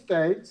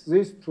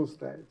 these two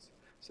states,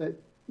 say,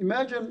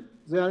 imagine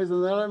there is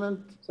an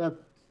element that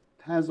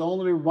has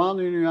only one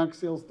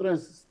uniaxial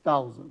stress, it's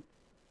 1,000.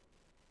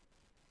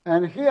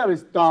 And here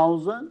is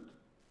 1,000,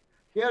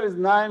 here is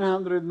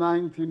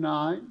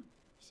 999,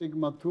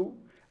 sigma 2,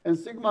 and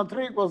sigma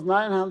 3 equals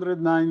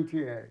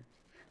 998.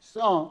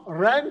 So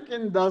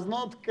Rankin does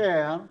not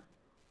care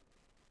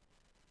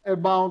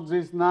about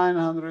this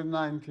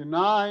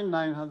 999,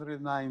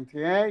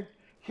 998.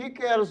 He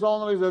cares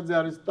only that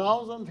there is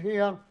 1,000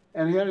 here,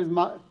 and here is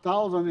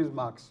 1,000 is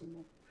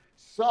maximum.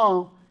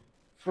 So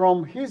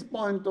from his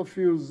point of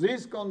view,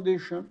 this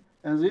condition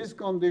and this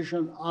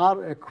condition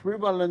are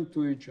equivalent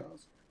to each other.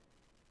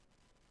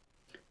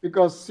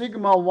 Because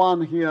sigma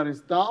 1 here is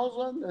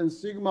 1,000, and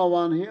sigma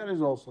 1 here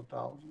is also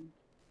 1,000.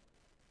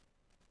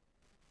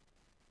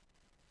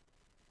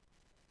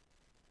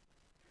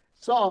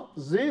 So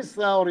this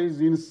theory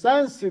is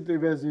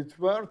insensitive, as it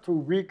were, to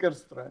weaker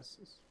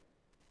stresses.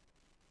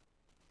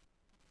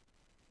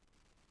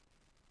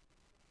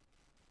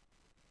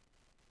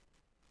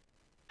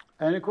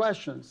 Any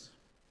questions?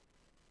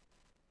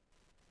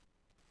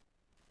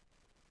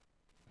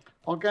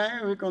 Okay,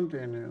 we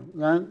continue.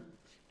 Then,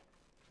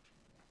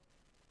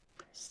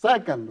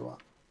 second one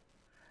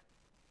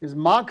is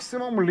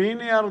maximum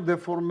linear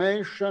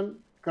deformation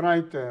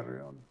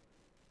criterion.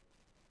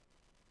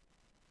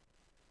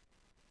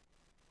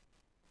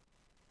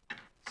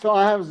 So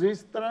I have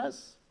this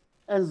stress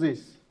and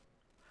this.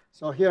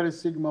 So here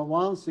is sigma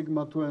 1,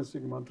 sigma 2, and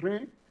sigma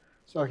 3.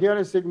 So here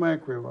is sigma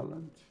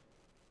equivalent.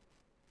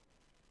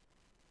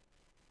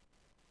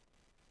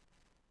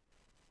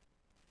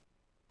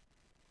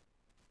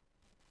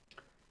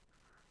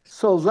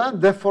 So then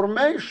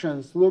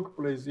deformations look,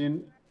 please,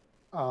 in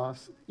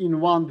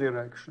one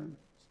direction.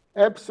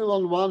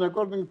 Epsilon 1,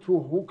 according to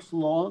Hooke's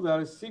law, there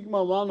is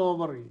sigma 1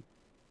 over E.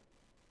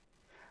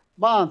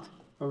 But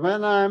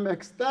when I'm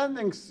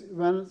extending,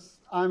 when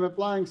I'm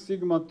applying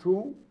sigma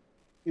 2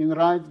 in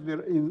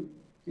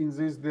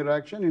this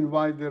direction, in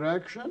y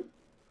direction,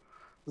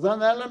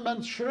 then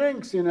element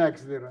shrinks in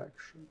x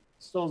direction.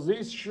 So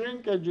this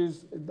shrinkage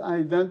is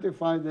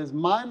identified as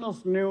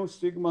minus nu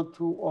sigma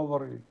 2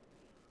 over E.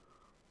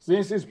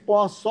 This is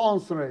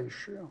Poisson's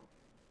ratio.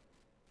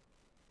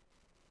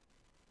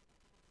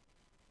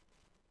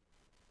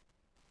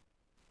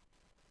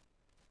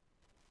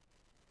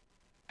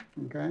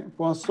 Okay,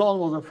 Poisson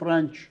was a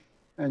French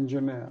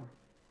engineer.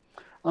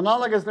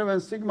 Analogously, when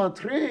sigma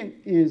 3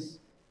 is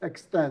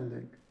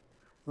extending,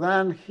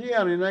 then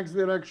here in x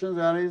direction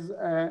there is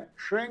a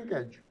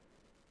shrinkage.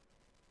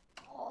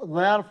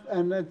 There,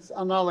 and it's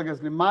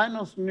analogously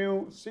minus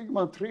nu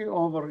sigma 3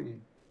 over E.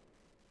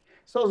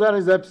 So there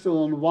is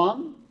epsilon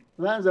 1,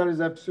 then there is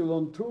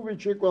epsilon 2,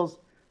 which equals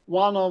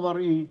 1 over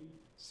E,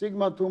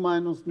 sigma 2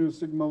 minus nu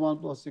sigma 1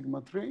 plus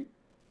sigma 3,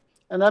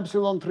 and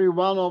epsilon 3,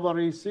 1 over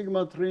E,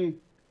 sigma 3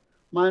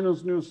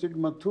 minus nu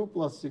sigma 2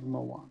 plus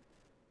sigma 1.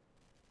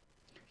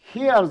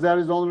 Here there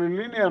is only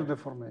linear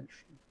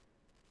deformation.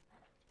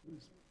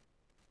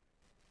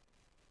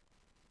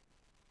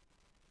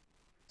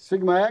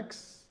 Sigma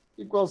x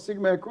equals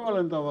sigma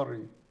equivalent over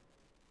E.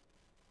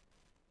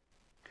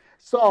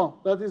 So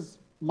that is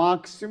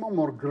maximum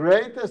or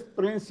greatest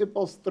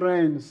principal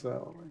strain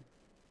theory.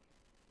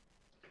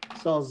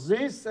 So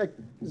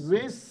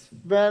this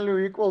value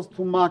equals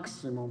to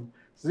maximum.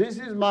 This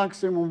is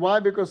maximum. Why?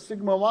 Because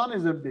sigma 1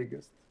 is the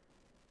biggest.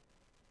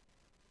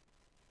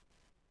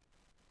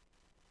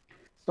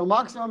 So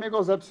maximum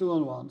equals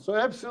epsilon 1. So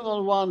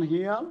epsilon 1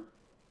 here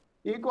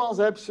equals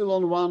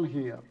epsilon 1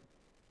 here,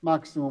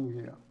 maximum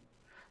here.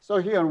 So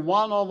here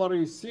 1 over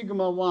E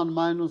sigma 1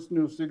 minus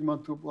nu sigma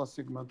 2 plus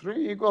sigma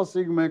 3 equals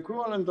sigma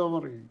equivalent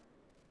over E.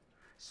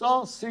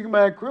 So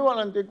sigma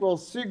equivalent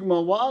equals sigma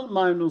 1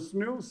 minus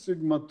nu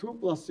sigma 2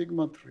 plus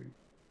sigma 3.